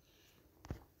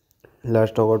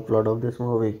 Let's talk about plot of this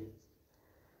movie.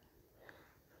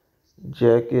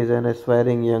 Jack is an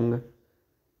aspiring young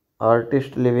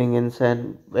artist living in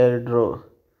San Pedro,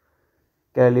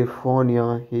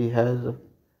 California. He has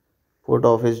put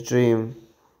off his dream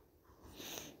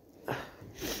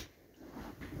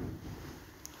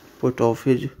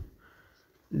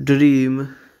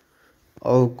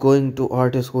of going to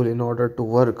art school in order to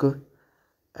work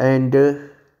and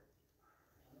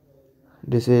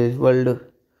disabled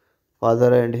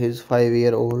father and his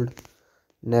 5-year-old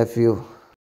nephew.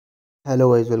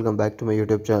 Hello guys, welcome back to my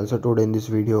YouTube channel. So today in this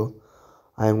video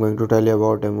I am going to tell you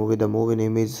about a movie. The movie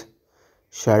name is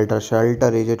Shelter.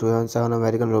 Shelter is a 2007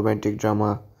 American romantic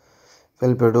drama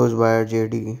film produced by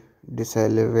J.D.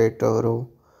 DeSalvatore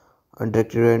and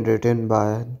directed and written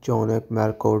by John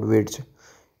Markovitz.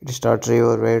 It stars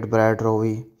Trevor, Wright, Brad,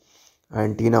 Rowe,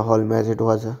 and Tina Holmes. It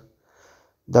was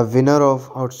the winner of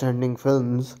Outstanding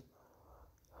Films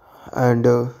and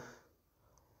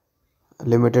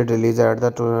limited release at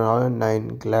the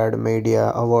 2009 GLAAD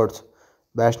Media Awards.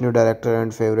 Best New Director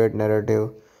and Favorite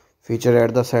Narrative featured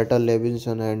at the Seattle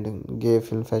Levinson and Gay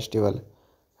Film Festival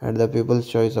and the People's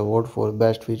Choice Award for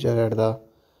Best Feature at the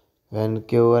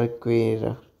Vancouver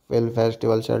Queer Film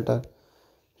Festival. Shelter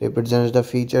represents the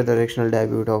feature directional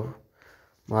debut of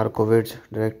Markovitz,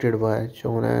 directed by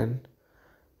John and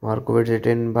Markovitz,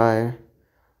 written by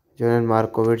John and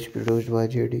Markovitz, produced by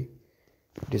J.D.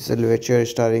 DeSalvatore,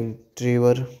 starring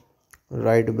Trevor,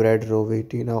 Wright, Brad, Rowe,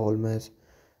 Tina Holmes,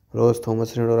 Rose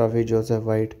Thomas, cinematography Joseph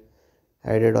White,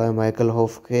 edited by Michael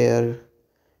Hofkehr,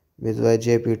 with by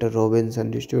J. Peter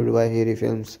Robinson, distributed by Harry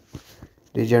Films.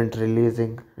 Regent released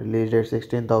date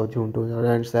 16th of June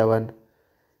 2007.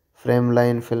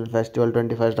 Frameline Film Festival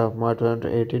 21st of March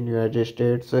 2018, United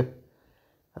States.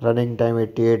 Running time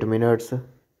 88 minutes.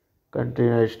 Country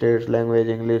United States, language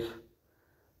English.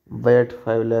 Budget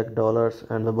 $5 lakh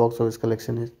and the box office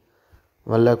collection is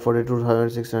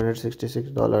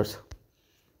 $1,42,666.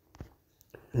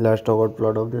 Let's talk about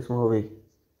plot of this movie.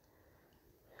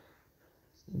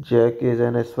 Jack is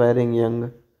an aspiring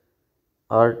young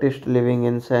artist living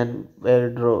in San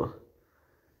Pedro,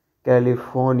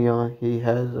 California. He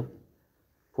has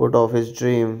put off his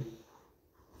dream,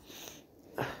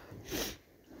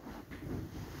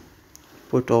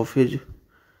 put off his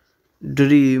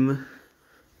dream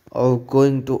of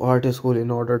going to art school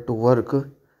in order to work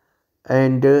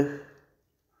and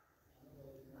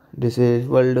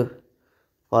disabled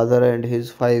father and his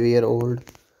 5-year-old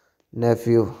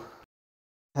nephew.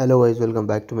 Hello guys, welcome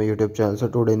back to my YouTube channel. So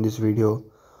today in this video,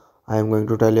 I am going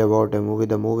to tell you about a movie.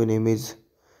 The movie name is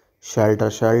Shelter.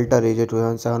 Shelter is a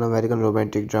 2007 American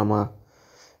romantic drama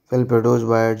film produced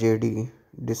by J.D.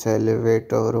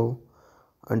 DeSalvatore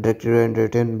and directed and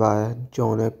written by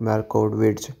John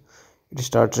Markovitz. It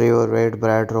stars Trevor, Wright,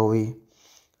 Brad Rowe,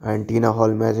 and Tina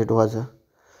Holmes. It was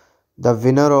the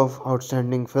winner of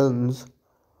Outstanding Films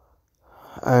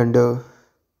and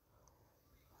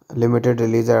limited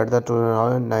release at the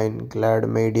 2009 GLAAD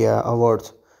Media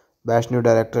Awards. Best New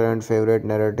Director and Favorite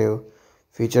Narrative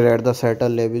featured at the Seattle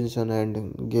Levinson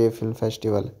and Gay Film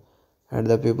Festival and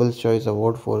the People's Choice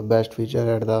Award for Best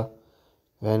Feature at the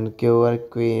Vancouver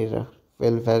Queer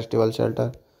Film Festival.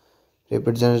 Shelter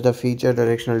represents the feature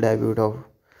directional debut of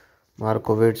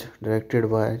Markovitz, directed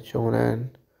by John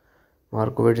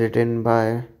Markovitz, written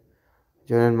by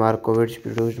John Markovitz,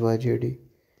 produced by J.D.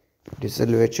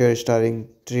 DeSalvatore, starring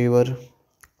Trevor,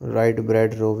 Wright,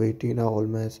 Brad Rowe, Tina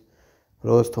Holmes,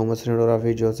 Rose Thomas,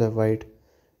 cinematography Joseph White,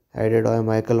 edited by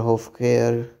Michael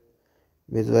Hofkehr,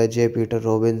 with by J. Peter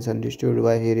Robinson, distributed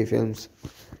by Harry Films.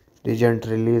 Regent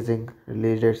released date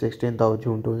 16th of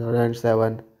June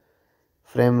 2007.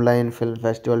 Frameline Film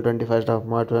Festival 21st of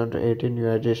March 2018,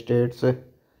 United States.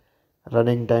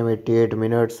 Running time 88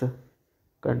 minutes.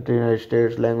 Country United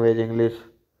States, language English.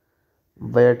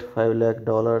 Budget $5 lakh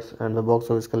and the box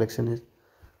office collection is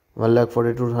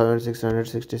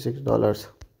 $1,42,666.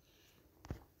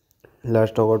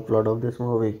 Let's talk about plot of this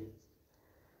movie.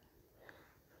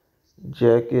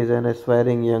 Jack is an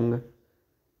aspiring young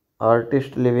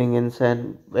artist living in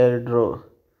San Pedro,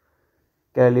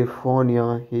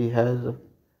 California. He has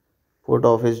put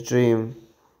off his dream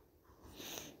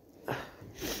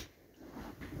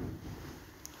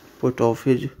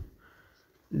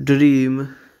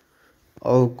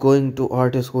of going to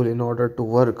art school in order to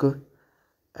work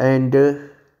and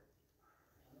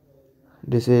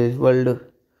disabled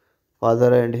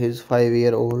father and his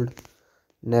 5-year-old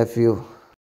nephew.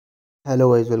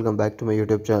 Hello guys, welcome back to my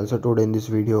YouTube channel. So today in this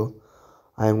video,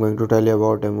 I am going to tell you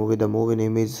about a movie. The movie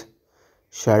name is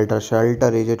Shelter.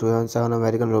 Shelter is a 2007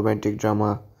 American romantic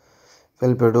drama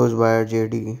film produced by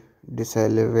J.D.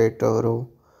 DeSalvatore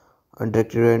and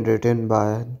directed and written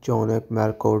by John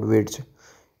Markovitz.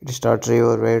 It stars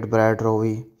Trevor, Wright, Brad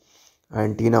Rowe,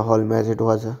 and Tina Holmes. It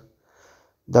was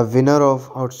the winner of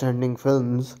Outstanding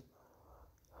Films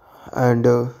and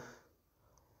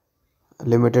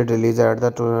limited release at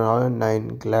the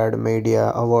 2009 GLAAD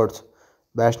Media Awards.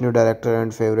 Best New Director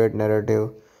and Favorite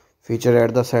Narrative featured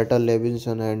at the Seattle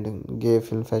Levinson and Gay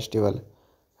Film Festival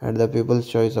and the People's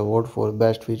Choice Award for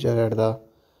Best Feature at the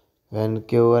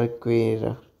Vancouver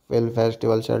Queer Film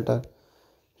Festival. Shelter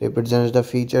represents the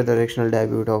feature directional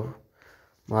debut of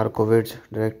Markovitz,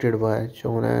 directed by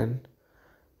John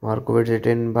Markovitz,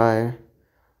 written by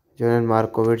John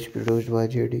Markovitz, produced by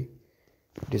J.D.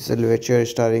 DeSalvatore,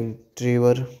 starring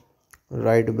Trevor,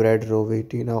 Wright, Brad Rowe,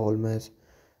 Tina Holmes,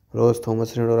 Rose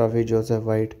Thomas, cinematography Joseph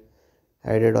White,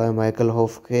 edited by Michael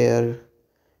Hofkehr,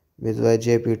 with by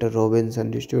J. Peter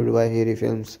Robinson, distributed by Harry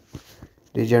Films.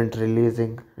 Regent release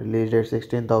date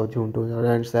 16th of June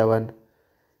 2007.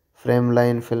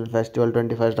 Frameline Film Festival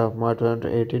 21st of March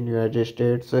 2018, United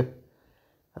States.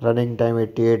 Running time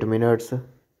 88 minutes.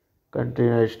 Country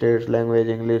United States, language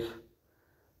English.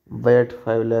 Budget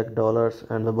 $5 lakh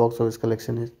and the box office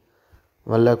collection is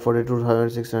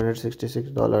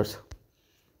 $1,42,666.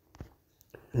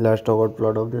 Let's talk about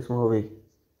plot of this movie.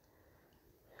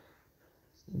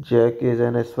 Jack is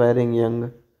an aspiring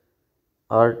young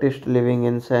artist living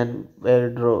in San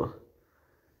Pedro,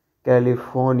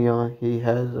 California. He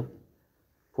has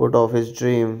put off his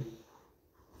dream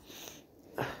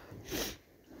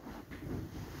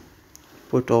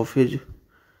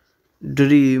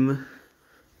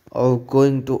of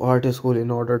going to art school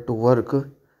in order to work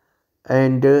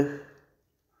and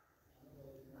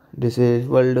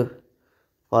disabled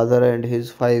father and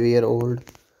his 5-year-old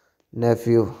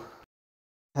nephew.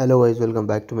 Hello guys, welcome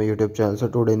back to my YouTube channel. So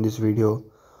today in this video,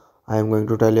 I am going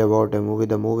to tell you about a movie.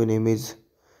 The movie name is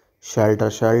Shelter.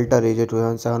 Shelter is a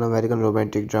 2007 American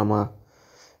romantic drama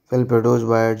film produced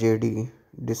by J.D.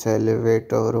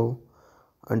 DeSalvatore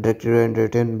and directed and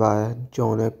written by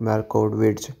John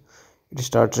Markovitz. It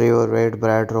stars Trevor, Wright,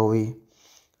 Brad Rowe,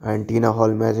 and Tina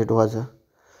Holmes. It was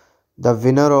the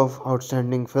winner of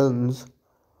Outstanding Films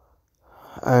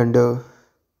and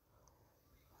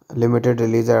limited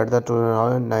release at the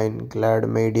 2009 Glad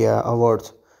Media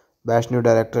Awards. Best New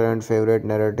Director and Favorite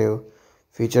Narrative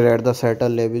featured at the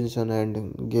Saturn Levinson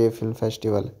and Gay Film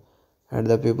Festival, and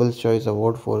the People's Choice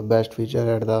Award for Best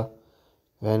Feature at the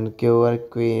Vancouver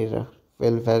Queer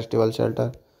Film Festival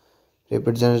Shelter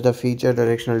represents the feature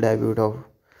directional debut of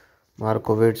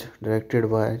Markovits, directed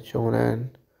by John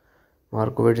and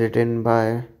Markovits, written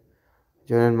by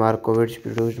John and Markovits,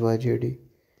 produced by J.D.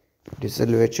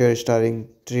 Disselvacher, starring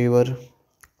Trevor,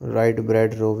 Wright,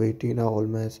 Brad Rowe, Tina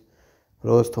Holmes,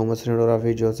 Rose Thomas,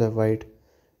 cinematography Joseph White,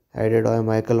 edited by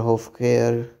Michael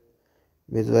Hofkehr,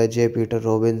 with by J. Peter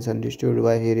Robinson, distributed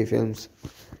by Harry Films.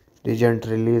 Regent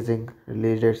released date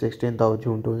 16th of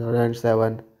June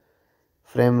 2007.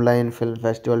 Frameline Film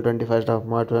Festival 21st of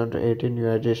March 2018,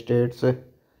 United States.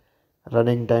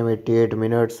 Running time 88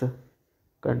 minutes.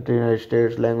 Country United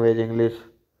States, language English.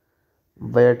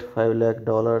 Budget $5 lakh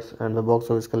and the box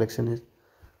office collection is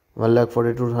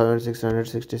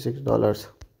 $1,42,666.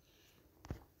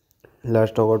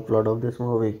 Let's talk about plot of this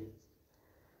movie.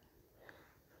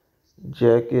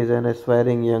 Jack is an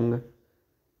aspiring young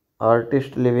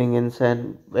artist living in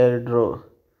San Pedro,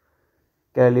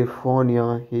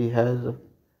 California. He has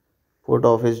put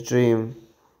off his dream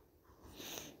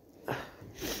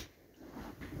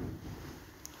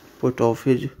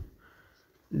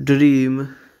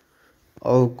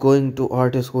of going to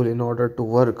art school in order to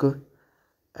work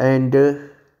and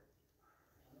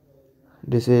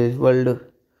disabled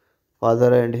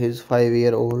father and his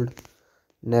 5-year-old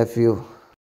nephew.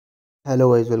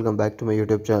 Hello guys, welcome back to my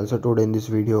YouTube channel. So today in this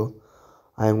video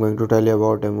I am going to tell you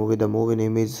about a movie. The movie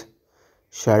name is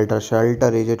Shelter.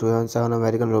 Shelter is a 2007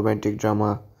 American romantic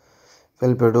drama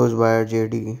film produced by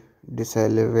J.D.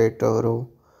 DeSalvatore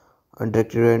and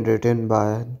directed and written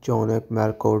by John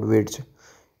Markovits.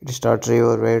 It stars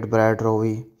Trevor, Wright, Brad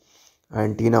Rowe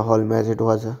and Tina Holmes. It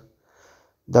was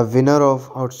the winner of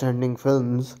Outstanding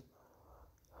Films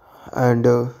and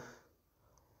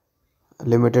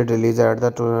limited release at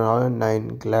the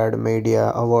 2009 Glad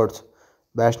Media Awards.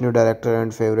 Best New Director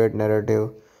and Favorite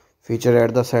Narrative featured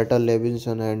at the Saturn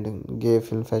Levinson and Gay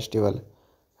Film Festival,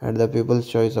 and the People's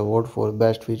Choice Award for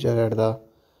Best Feature at the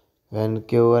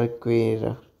Vancouver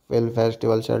Queer Film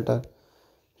Festival Shelter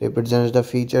represents the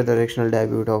feature directional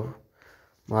debut of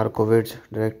Markovits,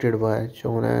 directed by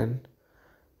John and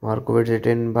Markovits,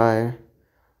 written by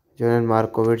John and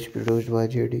Markovits, produced by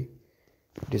J.D.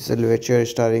 Disselvacher,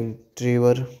 starring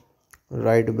Trevor,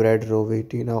 Wright, Brad Rowe,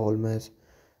 Tina Holmes,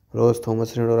 Rose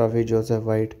Thomas, cinematography Joseph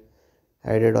White,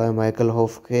 edited by Michael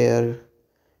Hofkehr,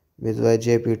 with by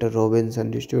J. Peter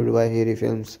Robinson, distributed by Harry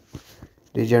Films.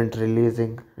 Regent released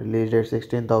date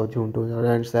 16th of June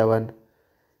 2007.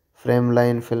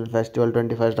 Frameline Film Festival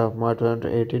 21st of March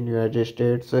 2018, United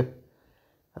States.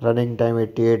 Running time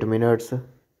 88 minutes.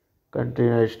 Country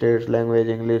United States, language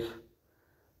English.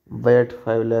 Budget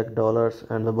 $5 lakh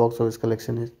and the box office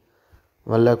collection is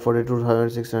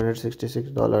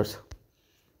 $1,42,666.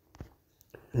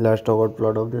 Let's talk about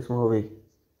plot of this movie.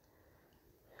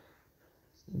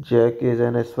 Jack is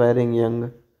an aspiring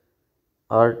young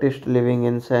artist living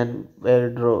in San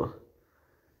Pedro,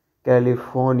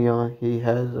 California. He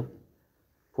has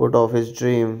put off his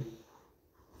dream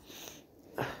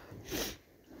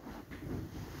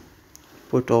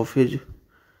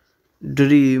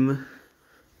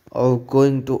of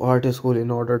going to art school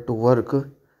in order to work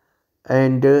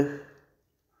and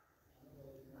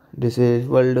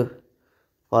disabled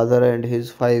father and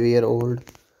his 5-year-old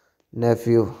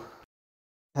nephew.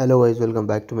 Hello guys, welcome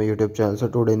back to my YouTube channel. So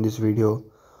today in this video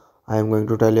I am going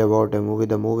to tell you about a movie.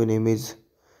 The movie name is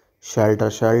Shelter.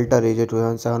 Shelter is a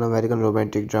 2007 American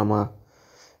romantic drama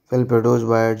film produced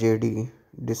by J.D.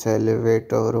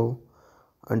 DeSalvatore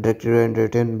and directed and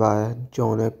written by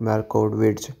John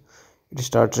Markovits. It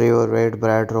stars Trevor, Wright,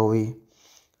 Brad Rowe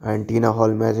and Tina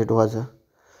Holmes. It was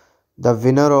the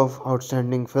winner of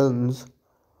Outstanding Films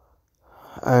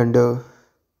and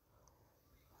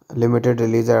limited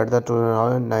release at the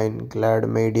 2009 Glad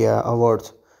Media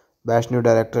Awards. Best New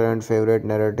Director and Favorite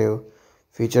Narrative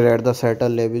featured at the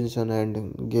Saturn Levinson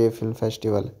and Gay Film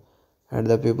Festival, and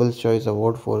the People's Choice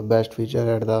Award for Best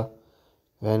Feature at the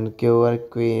Vancouver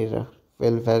Queer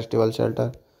Film Festival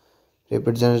Shelter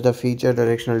represents the feature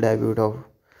directional debut of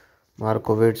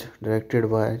Markovits, directed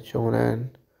by John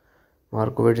and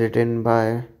Markovits, written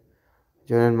by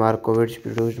John and Markovits,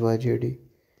 produced by J.D.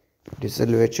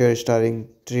 Disselvacher, starring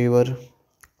Trevor,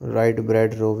 Wright,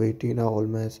 Brad Rowe, Tina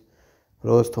Holmes,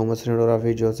 Rose Thomas,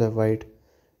 cinematography Joseph White,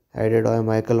 edited by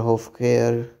Michael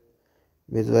Hofkehr,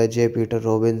 with by J. Peter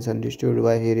Robinson, distributed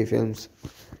by Harry Films.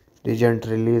 Regent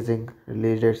released at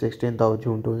 16th of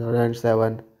June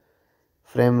 2007.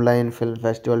 Frameline Film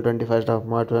Festival 21st of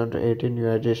March 2018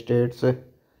 United States.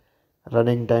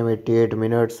 Running time 88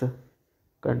 minutes.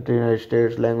 Country United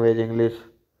States. Language English.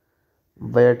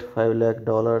 Budget $5 lakh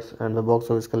and the box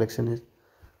office collection is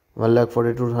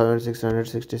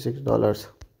 $1,42,666.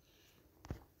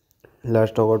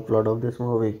 Let's talk about plot of this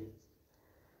movie.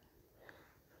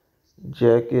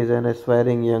 Jack is an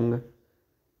aspiring young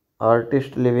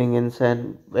artist living in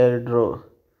San Pedro,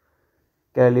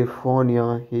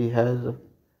 California. He has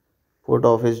put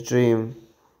off his dream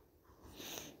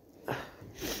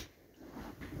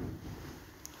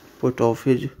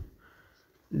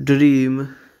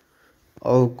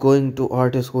of going to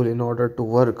art school in order to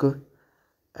work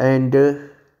and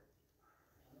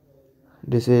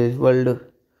disabled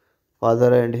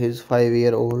father and his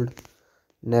 5-year-old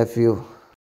nephew.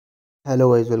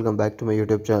 Hello guys, welcome back to my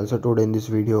YouTube channel. So today in this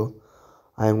video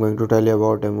I am going to tell you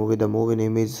about a movie. The movie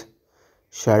name is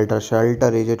Shelter.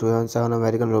 Shelter is a 2007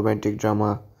 American romantic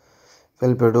drama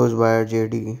film produced by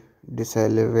J.D.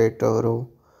 DeSalvatore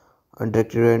and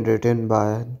directed and written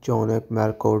by John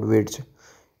Markovitz.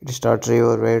 It stars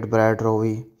Trevor, Wright,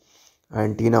 Rowe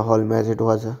and Tina Holmes. It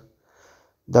was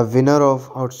the winner of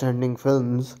Outstanding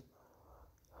Films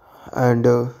and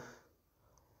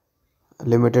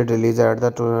limited release at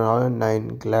the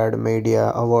 2009 GLAAD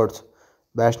Media Awards.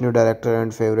 Best New Director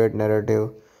and Favorite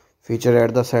Narrative featured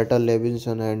at the Seattle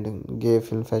Levinson and Gay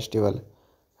Film Festival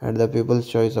and the People's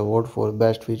Choice Award for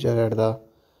Best Feature at the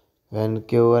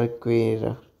Vancouver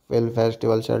Queer Film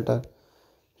Festival. Shelter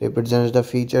represents the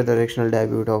feature directional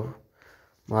debut of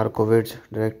Markovitz,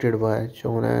 directed by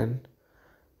John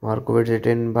Markovitz,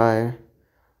 written by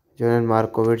John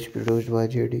Markovitz, produced by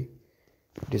J.D.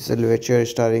 DeSalvatore,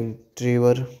 starring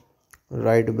Trevor,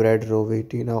 Wright, Rowe,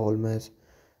 Tina Holmes,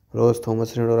 Rose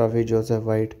Thomas, cinematography Joseph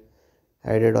White,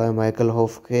 edited by Michael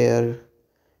Hofkehr,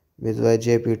 with by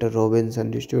J. Peter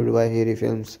Robinson, distributed by Harry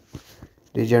Films.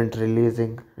 Regent released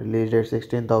at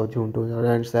 16th of June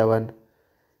 2007.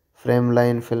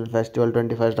 Frameline Film Festival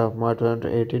 21st of March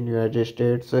 2018 United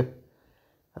States.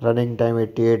 Running time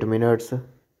 88 minutes.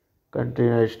 Country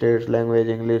United States. Language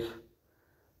English.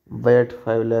 Budget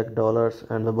 $5 lakh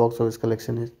and the box office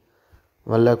collection is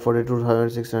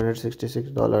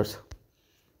 $1,42,666.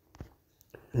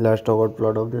 Let's talk about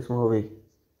plot of this movie.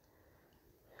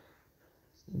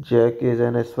 Jack is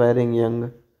an aspiring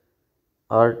young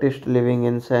artist living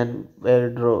in San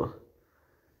Pedro,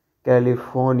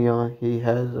 California. He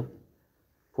has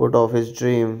put off his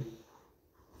dream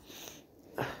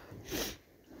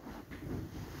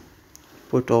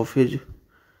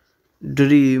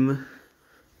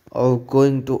of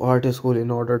going to art school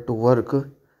in order to work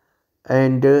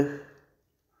and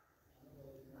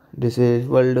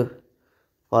disabled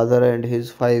father and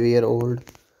his 5-year-old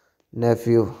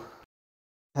nephew.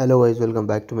 Hello guys, welcome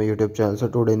back to my YouTube channel. So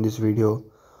today in this video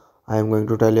I am going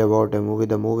to tell you about a movie.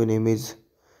 The movie name is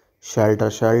Shelter.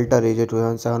 Shelter is a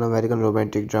 2007 American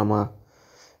romantic drama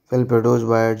film produced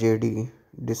by J.D.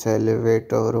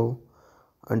 DeSalvatore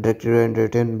and directed and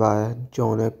written by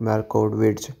John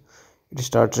Markovitz. It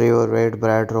stars Trevor, Wright,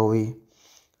 Rowe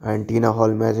and Tina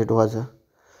Holmes. It was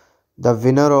the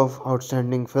winner of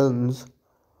Outstanding Films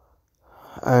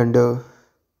and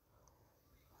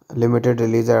limited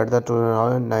release at the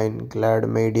 2009 GLAAD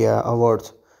Media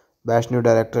Awards. Best New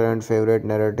Director and Favorite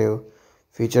Narrative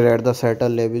featured at the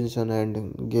Seattle Levinson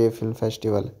and Gay Film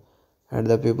Festival and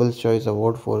the People's Choice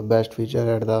Award for Best Feature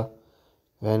at the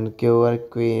Vancouver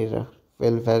Queer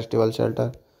Film Festival.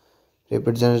 Shelter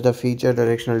represents the feature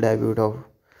directional debut of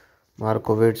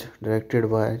Markovitz, directed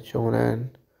by John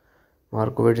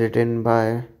Markovitz, written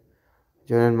by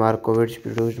John Markovitz,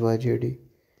 produced by J.D.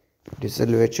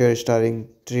 DeSalvatore, starring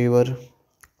Trevor,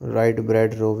 Wright,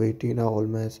 Rowe, Tina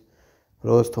Holmes,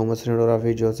 Rose Thomas,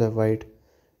 cinematography Joseph White,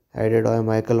 edited by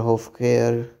Michael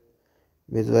Hofkehr,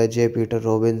 with by J. Peter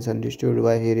Robinson, distributed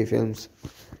by Harry Films.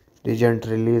 Regent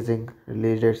released at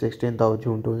 16th of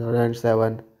June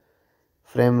 2007.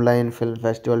 Frameline Film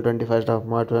Festival 21st of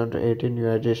March 2018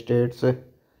 United States.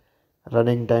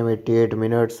 Running time 88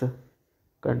 minutes.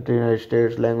 Country United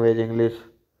States. Language English.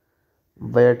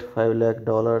 Budget $5 lakh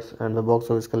and the box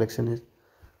office collection is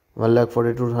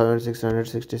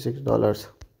 $1,42,666.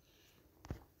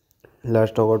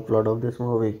 Let's talk about plot of this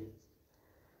movie.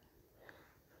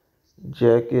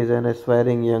 Jack is an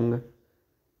aspiring young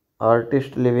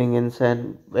artist living in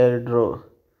San Pedro,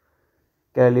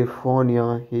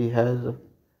 California. He has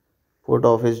put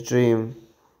off his dream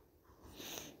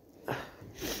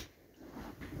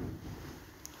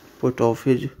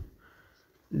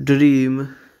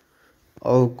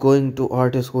of going to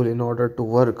art school in order to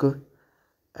work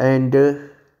and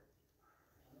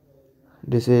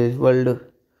disabled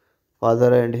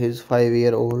father and his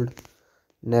 5-year-old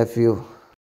nephew.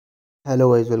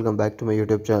 Hello guys, welcome back to my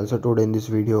YouTube channel. So today in this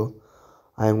video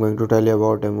I am going to tell you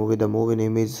about a movie. The movie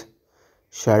name is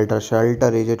Shelter.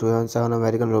 Shelter is a 2007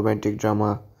 American romantic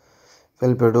drama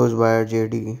film produced by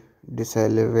J.D.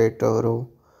 DeSalvatore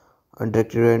and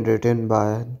directed and written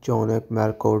by John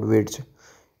Markovitz.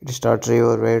 It stars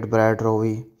Trevor, Wright, Brad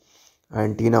Rowe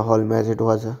and Tina Holmes. It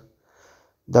was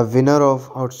the winner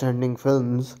of Outstanding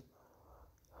Films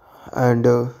and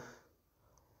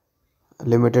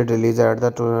limited release at the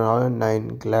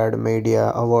 2009 GLAAD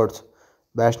Media Awards.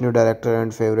 Best New Director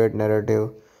and Favorite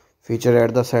Narrative featured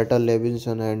at the Seattle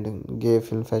Levinson and Gay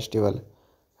Film Festival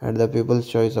and the People's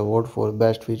Choice Award for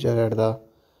Best Feature at the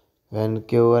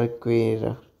Vancouver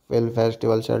Queer Film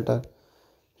Festival. Shelter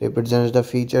represents the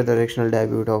feature directional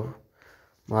debut of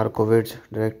Markovitz,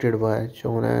 directed by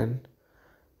John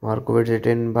Markovitz,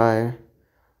 written by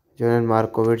John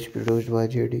Markovitz, produced by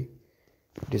J.D.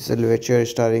 DeSalvatore,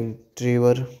 starring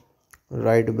Trevor,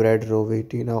 Wright, Brad Rowe,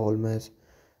 Tina Holmes,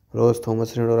 Rose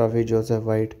Thomas, cinematography Joseph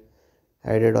White,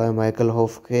 edited by Michael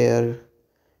Hofkehr,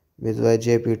 music by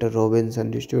J. Peter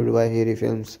Robinson, distributed by Harry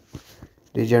Films.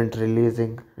 Regent released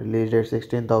date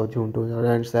 16th of June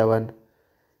 2007.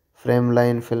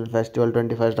 Frameline Film Festival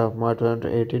 21st of March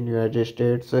 2018, United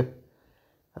States.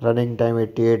 Running time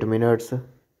 88 minutes.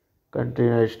 Country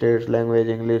United States, language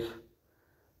English.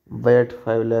 Budget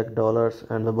 $5 lakh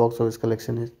and the box office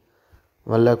collection is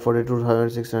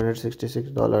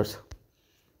 $1,42,666.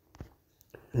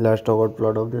 Let's talk about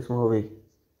plot of this movie.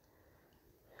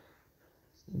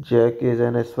 Jack is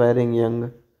an aspiring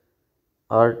young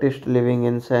artist living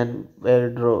in San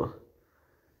Pedro,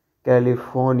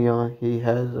 California. He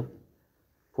has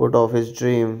put off his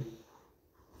dream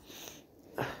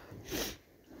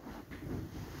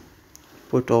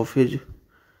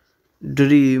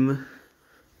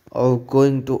of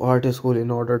going to art school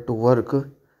in order to work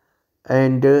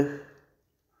and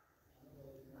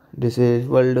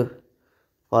disabled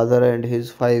father and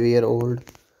his 5-year-old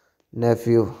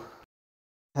nephew.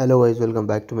 Hello guys, welcome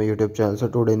back to my YouTube channel. So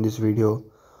today in this video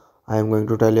I am going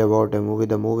to tell you about a movie.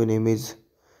 The movie name is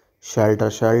Shelter.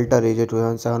 Shelter is a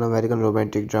 2007 American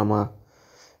romantic drama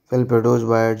film produced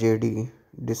by J.D.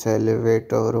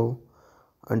 DeSalvatore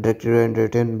and directed and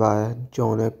written by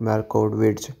John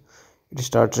Markovitz. It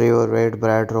stars Trevor, Wright,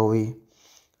 Brad Rowe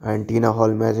and Tina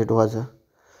Holmes. It was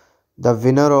the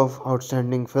winner of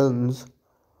Outstanding Films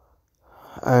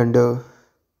and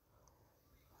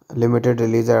limited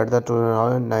release at the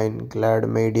 2009 GLAAD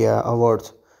Media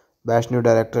Awards. Best New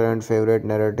Director and Favorite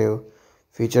Narrative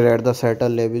featured at the Seattle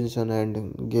Levinson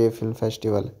and Gay Film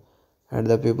Festival and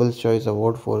the People's Choice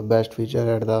Award for Best Feature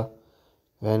at the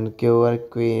Vancouver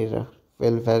Queer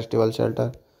Film Festival.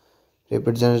 Shelter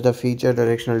represents the feature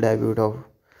directional debut of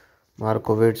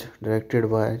Markovitz, directed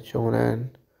by John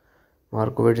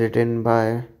Markovitz, written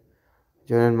by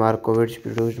John Markovitz,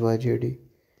 produced by J.D.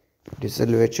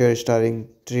 DeSalvatore, starring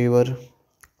Trevor,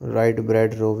 Wright,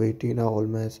 Brad Rowe, Tina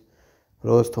Holmes,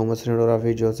 Rose Thomas,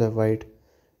 cinematography Joseph White,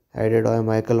 edited by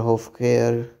Michael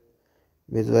Hofkehr,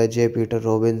 music by J. Peter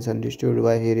Robinson, distributed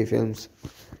by Harry Films.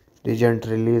 Regent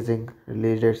released date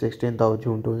 16th of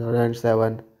June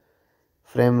 2007.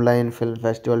 Frameline Film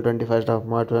Festival 21st of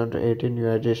March 2018,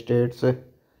 United States.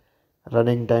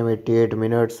 Running time 88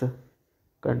 minutes.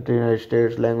 Country United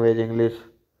States, language English.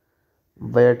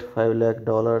 Budget $5 lakh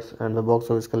and the box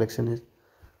office collection is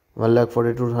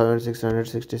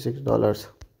 $1,42,666.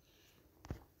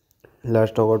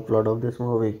 Let's talk about plot of this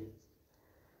movie.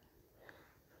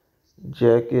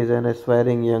 Jack is an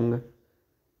aspiring young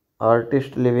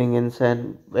artist living in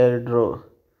San Pedro,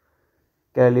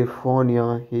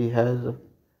 California. He has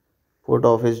put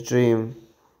off his dream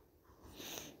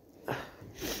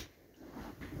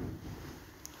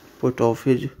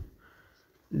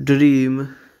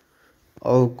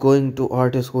of going to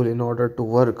art school in order to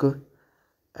work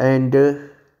and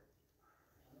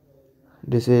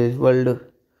disabled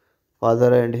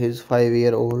father and his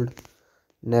 5-year-old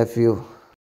nephew.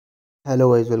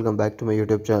 Hello guys, welcome back to my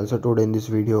YouTube channel. So today in this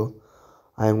video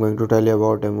I am going to tell you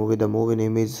about a movie. The movie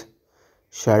name is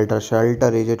Shelter.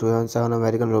 Shelter is a 2007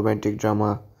 American romantic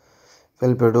drama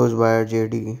film produced by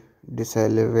J.D.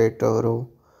 DeSalvatore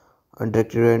and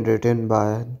directed and written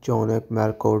by John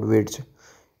Markovitz.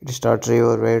 It stars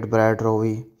Trevor, Wright, Brad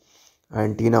Rowe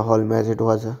and Tina Holmes. It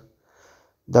was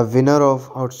the winner of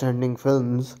Outstanding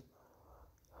Films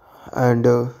and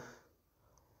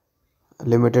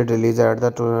limited release at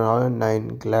the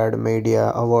 2009 GLAAD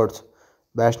Media Awards.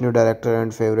 Best New Director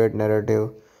and Favorite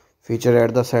Narrative featured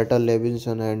at the Seattle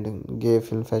Levinson and Gay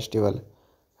Film Festival,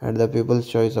 and the People's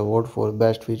Choice Award for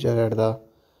Best Feature at the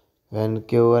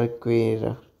Vancouver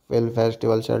Queer Film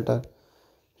Festival. Shelter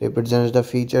represents the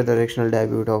feature directional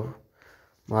debut of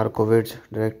Markovits,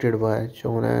 directed by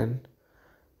John and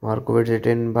Markovits,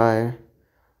 written by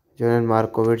John and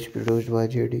Markovits, produced by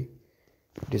J.D.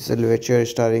 Disselvacher,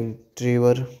 starring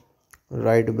Trevor,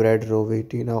 Wright, Brad Rowe,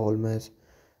 Tina Holmes,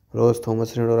 Rose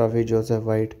Thomas, cinematography Joseph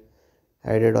White,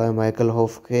 edited by Michael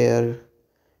Hofkehr,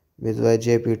 with by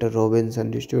J. Peter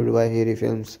Robinson, distributed by Harry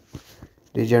Films.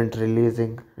 Regent released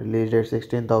date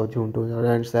 16th of June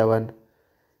 2007.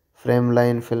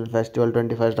 Frameline Film Festival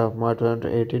 21st of March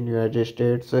 2018, United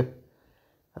States.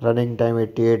 Running time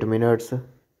 88 minutes.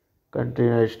 Country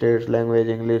United States. Language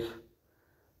English.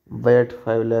 Budget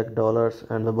 $5 lakh,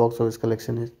 and the box office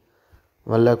collection is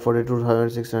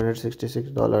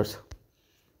 $1,42,666.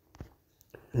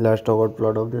 Let's talk about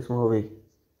plot of this movie.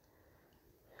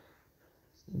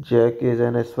 Jack is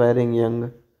an aspiring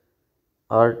young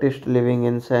artist living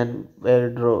in San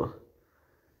Pedro,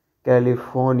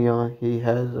 California. He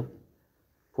has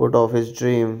put off his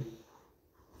dream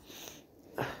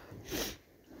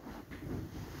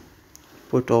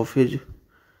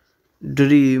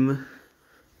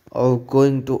of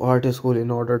going to art school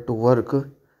in order to work,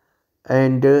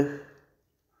 and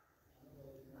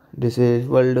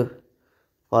disabled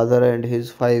father and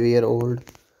his 5-year-old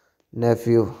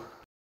nephew